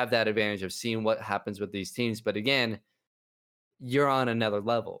you have that advantage of seeing what happens with these teams. But again, you're on another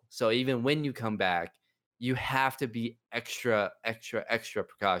level. So even when you come back, you have to be extra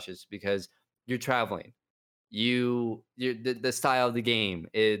precautious because you're traveling. The style of the game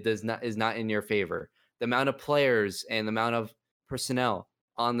is not in your favor. The amount of players and the amount of personnel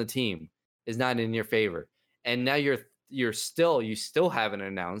on the team is not in your favor. And now you still haven't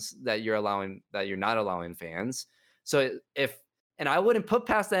announced that you're not allowing fans. So and I wouldn't put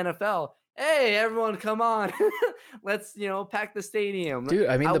past the NFL, hey, everyone, come on. Let's, pack the stadium. Dude,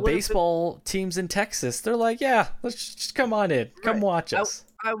 I mean, the baseball teams in Texas, they're like, yeah, let's just come on in. Come watch us.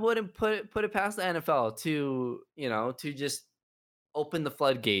 I wouldn't put it past the NFL to just open the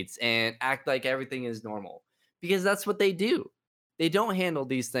floodgates and act like everything is normal, because that's what they do. They don't handle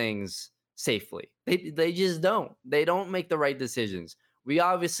these things safely. They just don't. They don't make the right decisions. We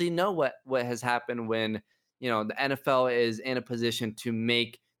obviously know what has happened when, the NFL is in a position to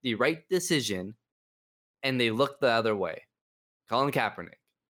make the right decision and they look the other way. Colin Kaepernick.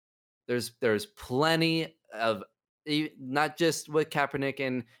 There's plenty of, not just with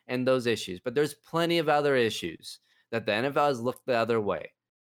Kaepernick and those issues, but there's plenty of other issues that the NFL has looked the other way.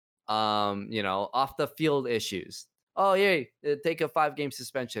 Off the field issues. Oh, yeah, take a 5-game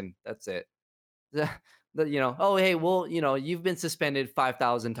suspension. That's it. Oh, hey, well, you've been suspended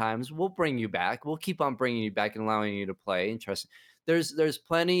 5,000 times. We'll bring you back. We'll keep on bringing you back and allowing you to play. And trust. There's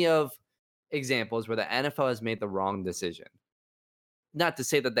plenty of examples where the NFL has made the wrong decision. Not to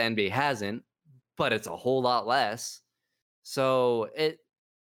say that the NBA hasn't, but it's a whole lot less. So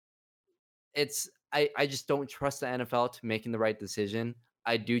I just don't trust the NFL to making the right decision.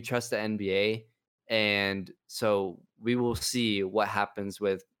 I do trust the NBA, and so we will see what happens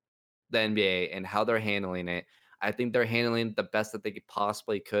with the NBA and how they're handling it. I think they're handling it the best that they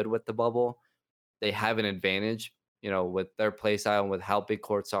possibly could with the bubble. They have an advantage, with their play style and with how big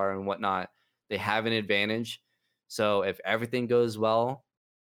courts are and whatnot. They have an advantage. So if everything goes well,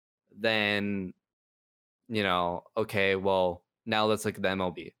 then, okay, well, now let's look at the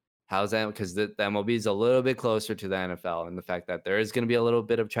MLB. How's that? Because the MLB is a little bit closer to the NFL, and the fact that there is going to be a little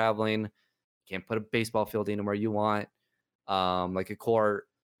bit of traveling. You can't put a baseball field anywhere you want, like a court.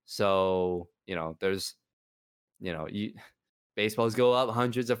 So, there's, baseballs go up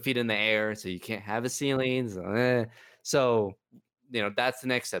hundreds of feet in the air, so you can't have a ceiling. So, that's the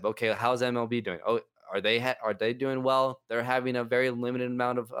next step. Okay, how's MLB doing? Oh, are they doing well? They're having a very limited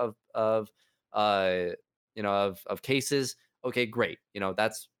amount of cases. Okay, great.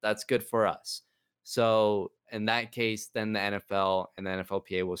 That's good for us. So in that case, then the NFL and the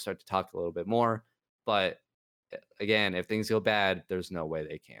NFLPA will start to talk a little bit more. But again, if things go bad, there's no way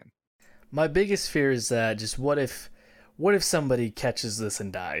they can. My biggest fear is that just what if somebody catches this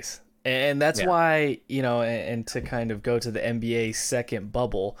and dies? And that's why, and to kind of go to the NBA second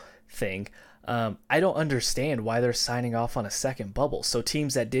bubble thing, I don't understand why they're signing off on a second bubble. So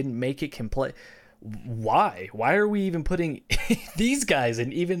teams that didn't make it can play. Why are we even putting these guys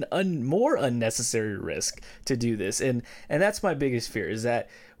in even more unnecessary risk to do this? And that's my biggest fear, is that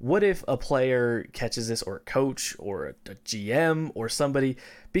what if a player catches this, or a coach or a GM or somebody,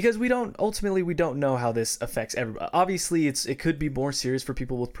 because we don't know how this affects everybody. Obviously it could be more serious for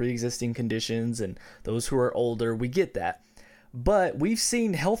people with pre-existing conditions and those who are older. We get that. But we've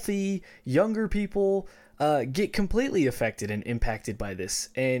seen healthy younger people get completely affected and impacted by this,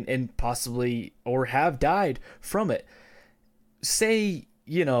 and possibly or have died from it. Say,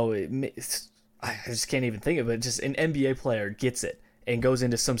 I just can't even think of it. Just an NBA player gets it and goes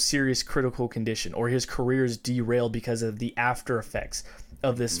into some serious critical condition, or his career is derailed because of the after effects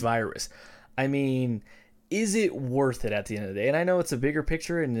of this virus. I mean, is it worth it at the end of the day? And I know it's a bigger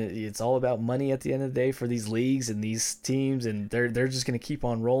picture, and it's all about money at the end of the day for these leagues and these teams, and they're just going to keep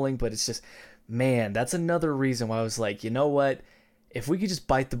on rolling. But it's just, man, that's another reason why I was like, you know what? If we could just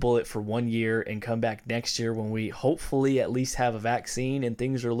bite the bullet for 1 year and come back next year when we hopefully at least have a vaccine and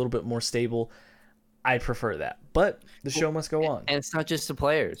things are a little bit more stable, I prefer that. But the show must go on. And it's not just the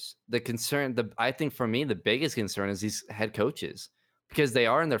players. I think for me, the biggest concern is these head coaches, because they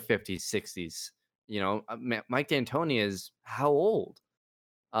are in their 50s, 60s. Mike D'Antoni is how old?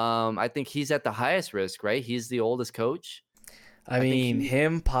 I think he's at the highest risk, right? He's the oldest coach. I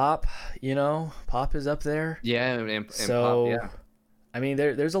mean, Pop, Pop is up there. Yeah, and so, Pop, yeah. I mean,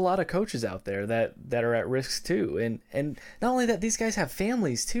 there's a lot of coaches out there that are at risk too, and not only that, these guys have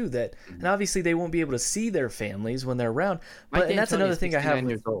families too. And obviously they won't be able to see their families when they're around. But and that's another thing I have.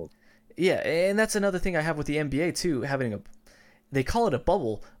 Years old. Yeah, and that's another thing I have with the NBA too. They call it a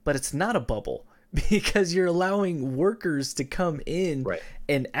bubble, but it's not a bubble, because you're allowing workers to come in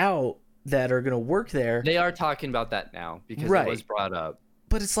and out that are going to work there. They are talking about that now because it was brought up.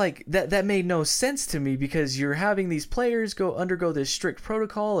 But it's like that made no sense to me, because you're having these players undergo this strict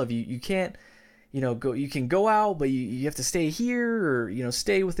protocol of you can't, go, you can go out, but you have to stay here, or,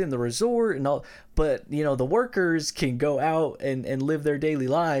 stay within the resort and all. But, the workers can go out and live their daily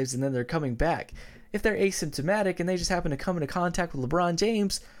lives, and then they're coming back. If they're asymptomatic and they just happen to come into contact with LeBron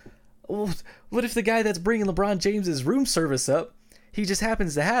James, what if the guy that's bringing LeBron James's room service up, he just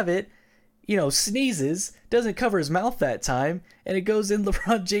happens to have it, sneezes, doesn't cover his mouth that time, and it goes in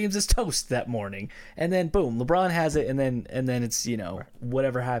LeBron James's toast that morning, and then boom, LeBron has it, and then it's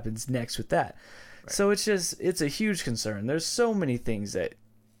whatever happens next with that. So it's a huge concern. There's so many things that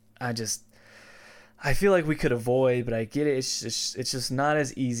I feel like we could avoid, but I get it. It's just not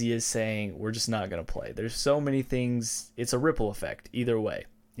as easy as saying we're just not going to play. There's so many things. It's a ripple effect either way.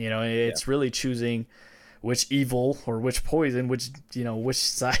 Yeah. It's really choosing which evil or which poison, which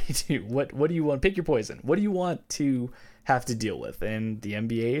side. What do you want? Pick your poison. What do you want to have to deal with? And the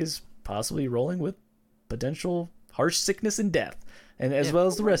NBA is possibly rolling with potential harsh sickness and death, and as well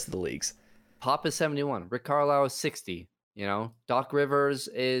as the rest of the leagues. Pop is 71. Rick Carlisle is 60. Doc Rivers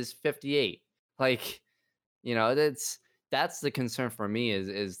is 58. Like, that's the concern for me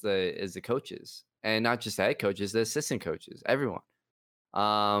is the coaches, and not just the head coaches, the assistant coaches, everyone.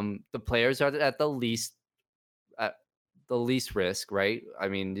 The players are at the least risk, right? I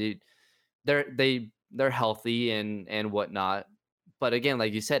mean, they're healthy and whatnot, but again,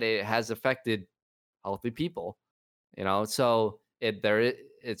 like you said, it has affected healthy people. So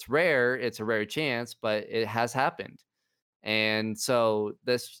it's rare, it's a rare chance, but it has happened. And so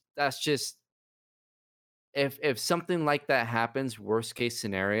that's just, if something like that happens, worst case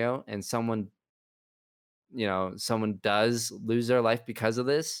scenario, and someone does lose their life because of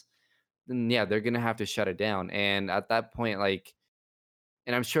this, then yeah, they're gonna have to shut it down. And at that point, like,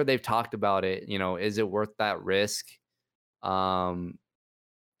 and I'm sure they've talked about it, is it worth that risk? Um,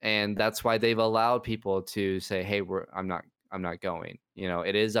 and that's why they've allowed people to say, "Hey, I'm not going."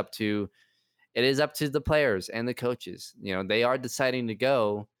 It is up to the players and the coaches. They are deciding to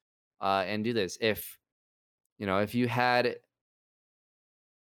go and do this. If you had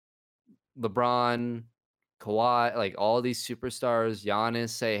LeBron, Kawhi, like all these superstars, Giannis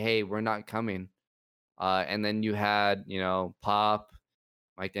say, "Hey, we're not coming," and then you had Pop,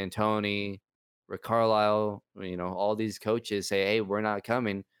 Mike D'Antoni, Rick Carlisle, all these coaches say, "Hey, we're not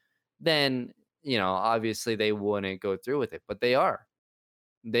coming," then obviously they wouldn't go through with it, but they are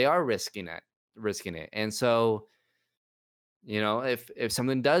risking it. And so if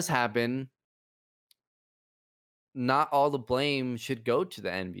something does happen, not all the blame should go to the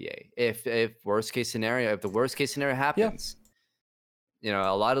NBA. If the worst case scenario Yeah, happens, a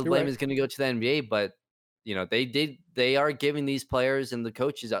lot of the you're blame right. is going to go to the NBA, but they are giving these players and the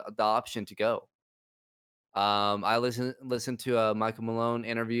coaches the option to go. I listened to a Michael Malone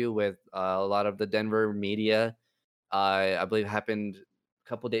interview with a lot of the Denver media. I believe it happened a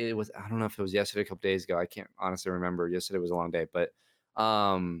couple days. I don't know if it was yesterday, a couple days ago. I can't honestly remember. Yesterday was a long day, but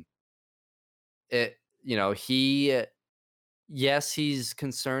um, it he yes, he's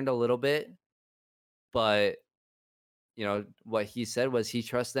concerned a little bit, but what he said was he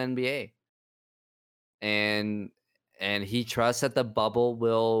trusts the NBA, and he trusts that the bubble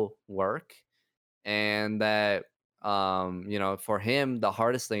will work, and that for him the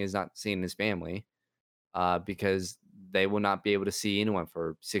hardest thing is not seeing his family, because they will not be able to see anyone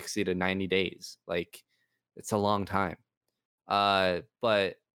for 60 to 90 days. Like, it's a long time.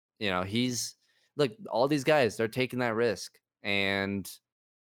 But he's, look, all these guys, they're taking that risk. And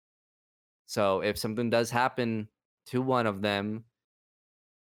so if something does happen to one of them,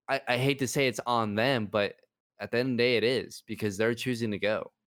 I hate to say it's on them, but at the end of the day, it is, because they're choosing to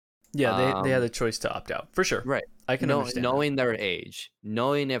go. Yeah, they had Um, the choice to opt out for sure. right. I can understand that. Knowing their age,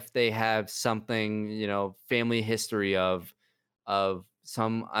 knowing if they have something, family history of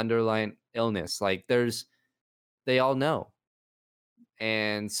some underlying illness, like they all know.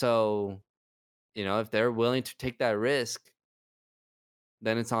 And so, if they're willing to take that risk,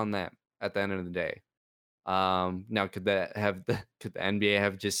 then it's on them at the end of the day. Now, could the NBA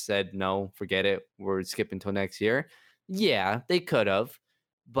have just said no, forget it, we're skipping until next year? Yeah, they could have,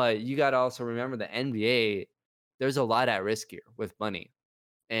 but you got to also remember the NBA. There's a lot at risk here with money,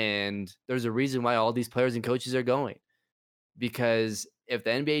 and there's a reason why all these players and coaches are going. Because if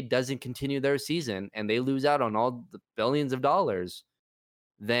the NBA doesn't continue their season and they lose out on all the billions of dollars,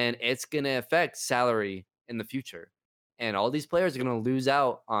 then it's going to affect salary in the future. And all these players are going to lose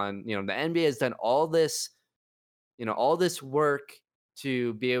out on, the NBA has done all this work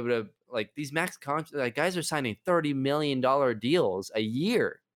to be able to, like, these max contracts, like, guys are signing $30 million deals a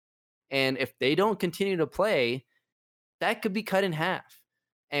year. And if they don't continue to play, that could be cut in half.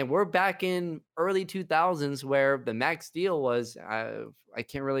 And we're back in early 2000s where the max deal was, I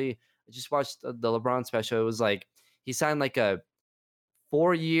can't really, I just watched the LeBron special. It was like he signed like a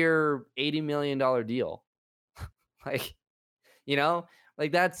 4-year, $80 million deal. Like, you know,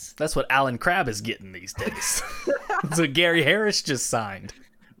 like that's That's what Alan Crabb is getting these days. That's what Gary Harris just signed.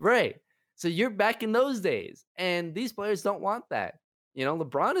 right. So you're back in those days, and these players don't want that.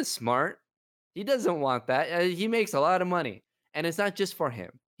 LeBron is smart. He doesn't want that. He makes a lot of money, and it's not just for him.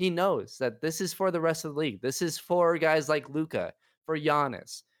 He knows that this is for the rest of the league. This is for guys like Luka, for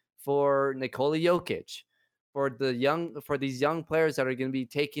Giannis, for Nikola Jokic, for these young players that are going to be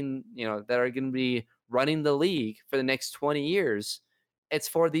taking, that are going to be running the league for the next 20 years. It's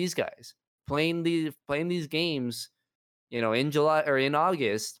for these guys playing these games, in July or in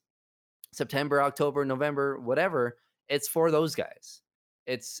August, September, October, November, whatever. It's for those guys.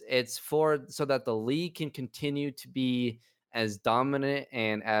 It's for so that the league can continue to be as dominant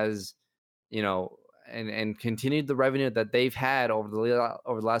and as, and continue the revenue that they've had over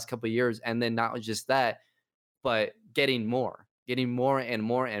the last couple of years. And then not just that, but getting more and more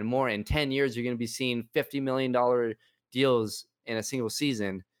and more. In 10 years, you're going to be seeing $50 million deals in a single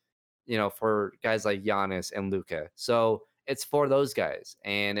season, for guys like Giannis and Luka. So it's for those guys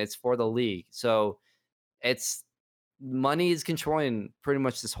and it's for the league. So it's money is controlling pretty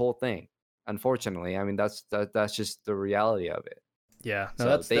much this whole thing. Unfortunately, I mean, that's just the reality of it. Yeah,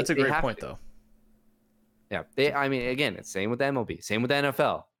 no, so that's a great point though. Yeah, I mean, again, it's same with MLB, same with the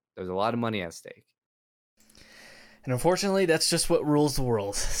NFL. There's a lot of money at stake. And unfortunately, that's just what rules the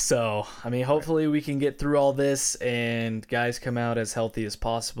world. So, I mean, hopefully we can get through all this and guys come out as healthy as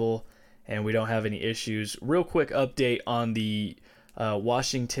possible and we don't have any issues. Real quick update on the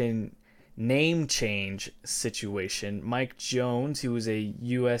Washington name change situation. Mike Jones, who was a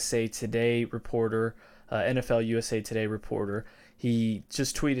USA Today reporter, NFL USA Today reporter, he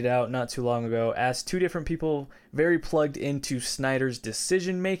just tweeted out not too long ago, asked two different people very plugged into Snyder's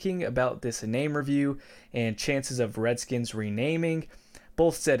decision-making about this name review and chances of Redskins renaming.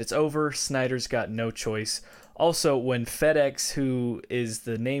 Both said it's over. Snyder's got no choice. Also, when FedEx, who is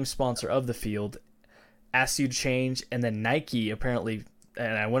the name sponsor of the field, asks you to change, and then Nike apparently,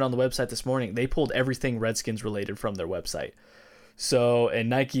 and I went on the website this morning, they pulled everything Redskins related from their website. So, and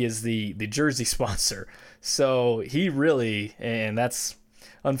Nike is the jersey sponsor. So he really, and that's,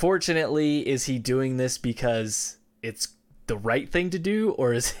 unfortunately, is he doing this because it's the right thing to do,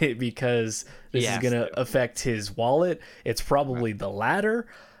 or is it because this is going to affect his wallet? It's probably the latter,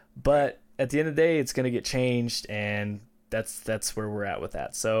 but at the end of the day, it's going to get changed, and that's where we're at with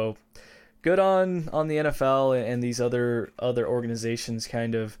that. So good on the NFL and these other organizations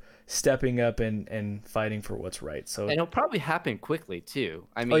kind of stepping up and fighting for what's right. So and it'll probably happen quickly too.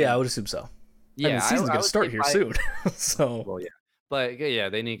 I mean, I would assume so. Yeah, I mean, the season's going to start here soon. So well, yeah, but yeah,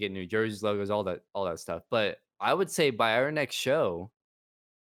 they need to get new jerseys, logos, all that stuff. But I would say by our next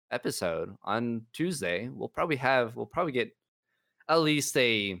episode on Tuesday, we'll probably get at least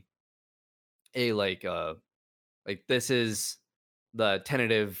a like this is the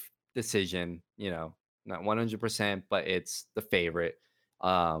tentative decision, not 100%, but it's the favorite.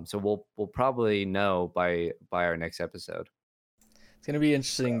 So we'll probably know by our next episode. It's going to be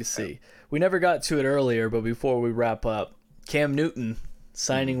interesting to see. We never got to it earlier, but before we wrap up, Cam Newton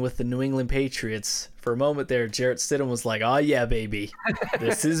signing with the New England Patriots. For a moment there, Jarrett Stidham was like, "Oh yeah, baby,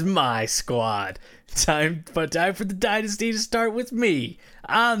 this is my squad. Time for the dynasty to start with me.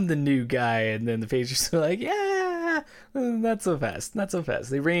 I'm the new guy." And then the Patriots were like, "Yeah, not so fast.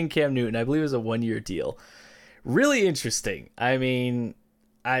 They bring in Cam Newton. I believe it was a 1-year deal. Really interesting. I mean,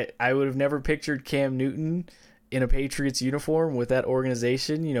 I would have never pictured Cam Newton in a Patriots uniform with that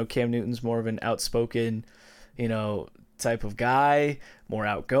organization. Cam Newton's more of an outspoken, type of guy, more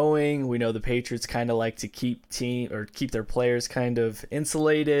outgoing. We know the Patriots kind of like to keep their players kind of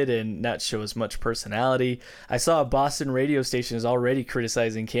insulated and not show as much personality. I saw a Boston radio station is already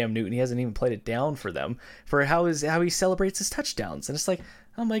criticizing Cam Newton. He hasn't even played it down for them for how he celebrates his touchdowns. And it's like,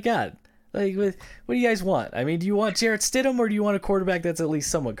 oh my God. Like, what do you guys want? I mean, do you want Jarrett Stidham or do you want a quarterback that's at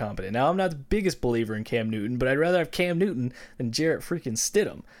least somewhat competent? Now, I'm not the biggest believer in Cam Newton, but I'd rather have Cam Newton than Jarrett freaking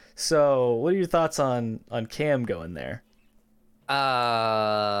Stidham. So, what are your thoughts on Cam going there?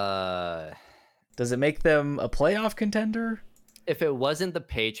 Does it make them a playoff contender? If it wasn't the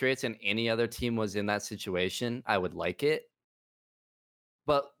Patriots and any other team was in that situation, I would like it.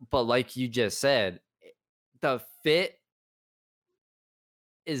 But like you just said, the fit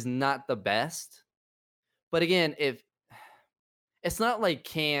is not the best. But again, if it's not like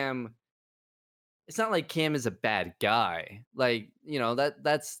Cam is a bad guy. Like,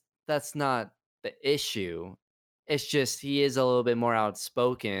 that's not the issue. It's just he is a little bit more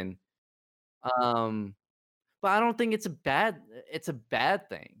outspoken. But I don't think it's a bad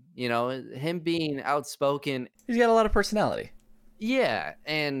thing. Him being outspoken. He's got a lot of personality. Yeah,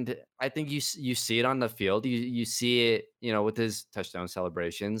 and I think you see it on the field. You see it, with his touchdown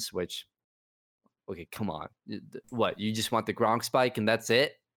celebrations, which, okay, come on. What, you just want the Gronk spike and that's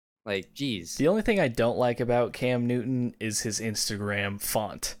it? Like, geez. The only thing I don't like about Cam Newton is his Instagram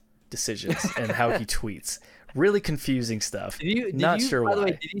font decisions and how he tweets. Really confusing stuff. Not sure why. By the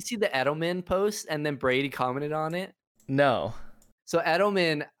way, did you see the Edelman post and then Brady commented on it? No. So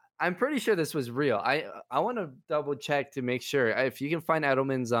Edelman, I'm pretty sure this was real. I want to double check to make sure if you can find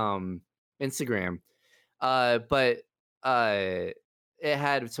Edelman's Instagram. But it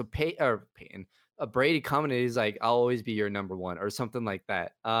had Peyton. Brady commented, he's like, "I'll always be your number one," or something like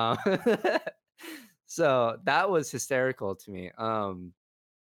that. So that was hysterical to me.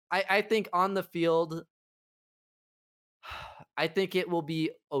 I think on the field, I think it will be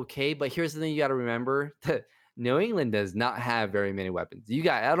okay. But here's the thing: you got to remember that New England does not have very many weapons. You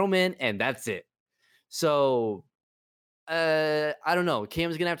got Edelman, and that's it. So I don't know.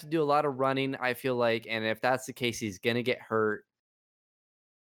 Cam's gonna have to do a lot of running, I feel like, and if that's the case, he's gonna get hurt.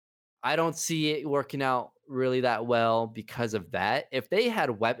 I don't see it working out really that well because of that. If they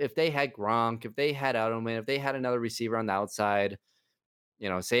had if they had Gronk, if they had Edelman, if they had another receiver on the outside,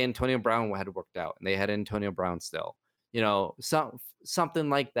 say Antonio Brown had worked out and they had Antonio Brown still, something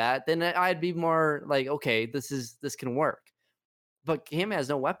like that, then I'd be more like, okay, this can work. But Cam has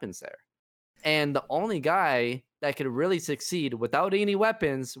no weapons there. And the only guy that could really succeed without any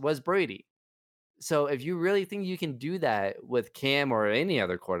weapons was Brady. So if you really think you can do that with Cam or any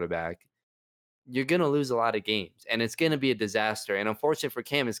other quarterback, you're going to lose a lot of games and it's going to be a disaster. And unfortunately for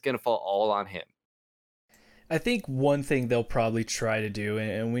Cam, it's going to fall all on him. I think one thing they'll probably try to do,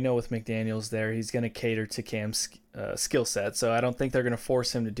 and we know with McDaniels there, he's going to cater to Cam's skill set. So I don't think they're going to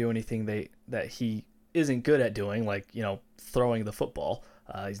force him to do anything that he isn't good at doing, like, throwing the football.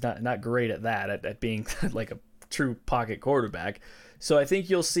 He's not great at that, at being like a true pocket quarterback. So I think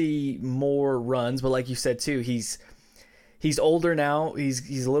you'll see more runs, but like you said too, he's older now.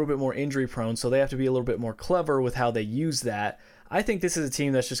 He's a little bit more injury prone, so they have to be a little bit more clever with how they use that. I think this is a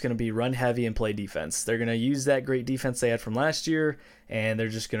team that's just going to be run heavy and play defense. They're going to use that great defense they had from last year, and they're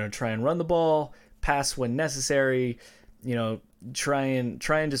just going to try and run the ball, pass when necessary, try and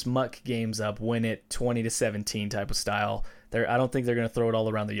just muck games up, win it 20-17 type of style. I don't think they're going to throw it all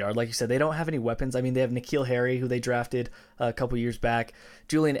around the yard. Like you said, they don't have any weapons. I mean, they have N'Keal Harry, who they drafted a couple years back.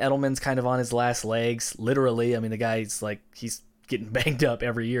 Julian Edelman's kind of on his last legs, literally. I mean, the guy's like, he's getting banged up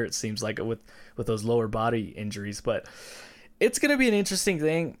every year, it seems like, with those lower body injuries. But it's going to be an interesting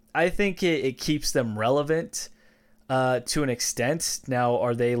thing. I think it keeps them relevant to an extent. Now,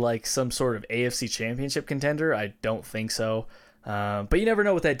 are they like some sort of AFC championship contender? I don't think so. But you never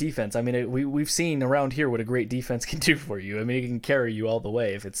know with that defense. I mean, we've seen around here what a great defense can do for you. I mean, it can carry you all the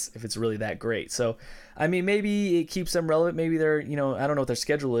way if it's really that great. So, I mean, maybe it keeps them relevant. Maybe they're, I don't know what their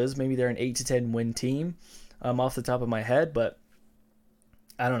schedule is. Maybe they're an 8-10 win team, off the top of my head. But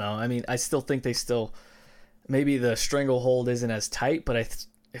I don't know. I mean, I still think maybe the stranglehold isn't as tight. But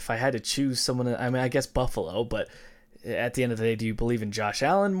if I had to choose someone, I mean, I guess Buffalo. But at the end of the day, do you believe in Josh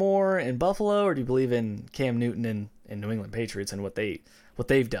Allen more in Buffalo, or do you believe in Cam Newton and New England Patriots and what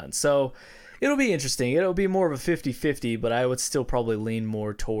they've done? So it'll be interesting. It'll be more of a 50-50, but I would still probably lean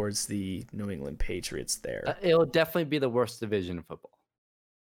more towards the New England Patriots there. It'll definitely be the worst division in football.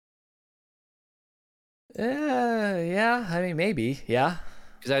 Yeah. I mean, maybe. Yeah.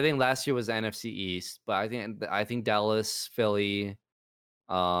 Because I think last year was the NFC East, but I think Dallas, Philly,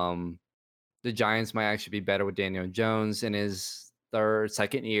 the Giants might actually be better with Daniel Jones in his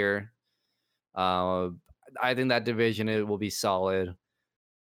second year. I think that division will be solid.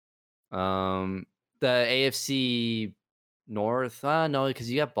 The AFC North, no, because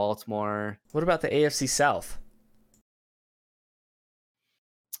you got Baltimore. What about the AFC South?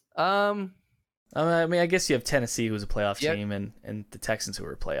 I mean, I guess you have Tennessee, who's a playoff team, and the Texans, who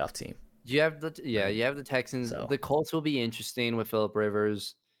are a playoff team. You have the Texans. So. The Colts will be interesting with Phillip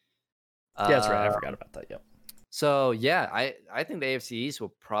Rivers. Yeah, that's right. I forgot about that. Yep. So yeah, I think the AFC East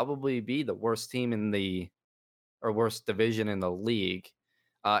will probably be the worst team worst division in the league,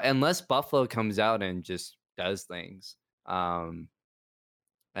 unless Buffalo comes out and just does things. And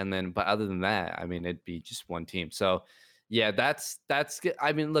then, but other than that, I mean, it'd be just one team. So yeah, that's good.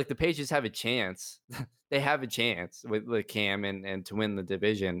 I mean, look, the Patriots have a chance. They have a chance with Cam and to win the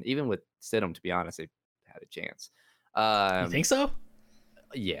division. Even with Stidham, to be honest, they had a chance. You think so?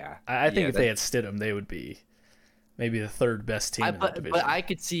 Yeah, I think if they had Stidham, they would be maybe the third best team in the division. But I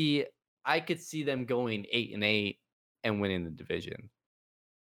could see them going 8-8 and winning the division.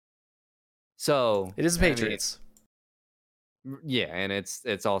 So it is the Patriots. Yeah, and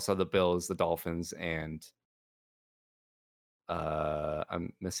it's also the Bills, the Dolphins, and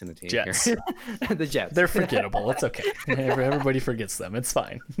I'm missing a team Jets. here. The Jets. They're forgettable. It's okay. Everybody forgets them. It's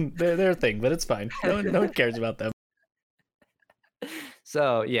fine. They're a thing, but it's fine. No one cares about them.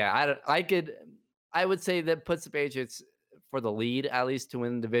 So yeah, I would say that puts the Patriots for the lead at least to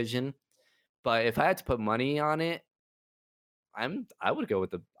win the division. But if I had to put money on it, I would go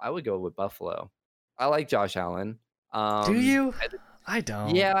with Buffalo. I like Josh Allen. Do you? I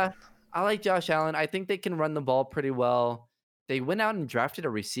don't. Yeah, I like Josh Allen. I think they can run the ball pretty well. They went out and drafted a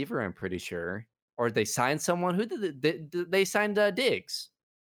receiver, I'm pretty sure, or they signed someone. Who did they signed Diggs?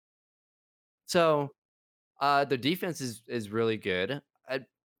 So their defense is really good.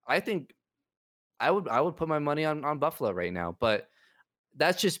 I think I would put my money on Buffalo right now, but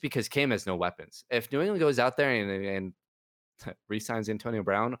that's just because Cam has no weapons. If New England goes out there and re-signs Antonio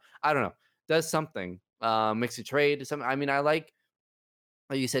Brown, I don't know, does something, makes a trade. Some, I mean, I like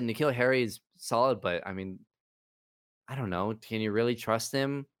you said, N'Keal Harry is solid, but I mean, I don't know. Can you really trust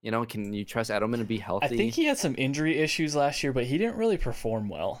him? Can you trust Edelman to be I think healthy? he had some injury issues last year, but he didn't really perform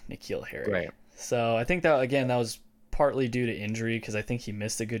well, N'Keal Harry. Right. So I think that was partly due to injury because I think he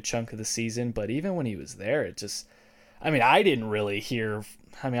missed a good chunk of the season. But even when he was there, I didn't really hear.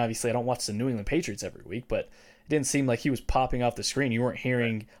 I mean, obviously, I don't watch the New England Patriots every week, but it didn't seem like he was popping off the screen. You weren't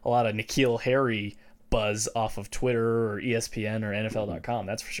hearing a lot of N'Keal Harry buzz off of Twitter or ESPN or NFL.com.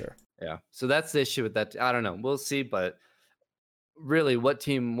 That's for sure. Yeah. So that's the issue with that. I don't know. We'll see. But really, what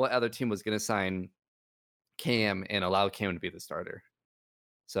other team was going to sign Cam and allow Cam to be the starter?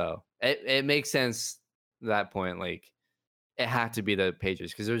 So it makes sense at that point. Like, it had to be the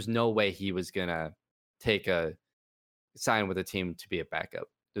Patriots because there's no way he was going to take a sign with a team to be a backup.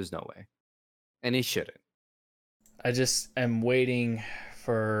 There's no way. And he shouldn't. I just am waiting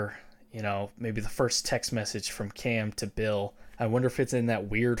for, maybe the first text message from Cam to Bill. I wonder if it's in that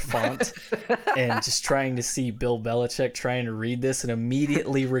weird font and just trying to see Bill Belichick trying to read this and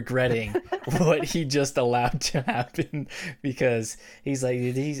immediately regretting what he just allowed to happen because he's like,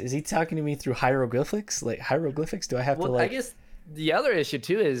 is he talking to me through hieroglyphics? Like hieroglyphics? Do I have to I guess the other issue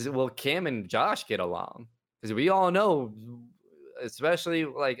too is, will Cam and Josh get along? Because we all know, especially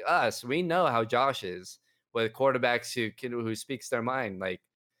like us, we know how Josh is with quarterbacks who speaks their mind. Like,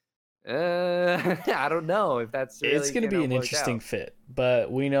 I don't know if that's really it's going to be an work interesting out. fit,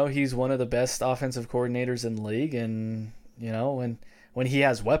 but we know he's one of the best offensive coordinators in the league, and when he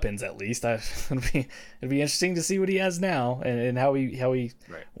has weapons, at least it'd be interesting to see what he has now and how he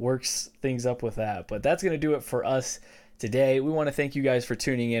Right. works things up with that. But that's going to do it for us today. We want to thank you guys for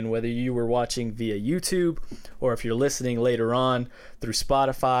tuning in, whether you were watching via YouTube or if you're listening later on through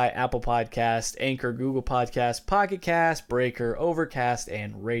Spotify, Apple Podcast, Anchor, Google Podcast, Pocket Cast, Breaker, Overcast,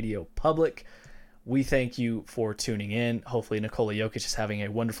 and Radio Public. We thank you for tuning in. Hopefully Nikola Jokic is having a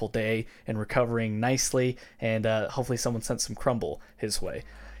wonderful day and recovering nicely, and hopefully someone sent some crumble his way.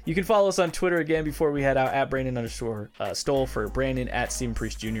 You can follow us on Twitter again before we head out at Brandon_Stoll for Brandon, at Stephen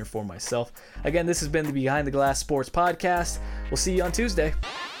Priest Jr. for myself. Again, this has been the Behind the Glass Sports Podcast. We'll see you on Tuesday.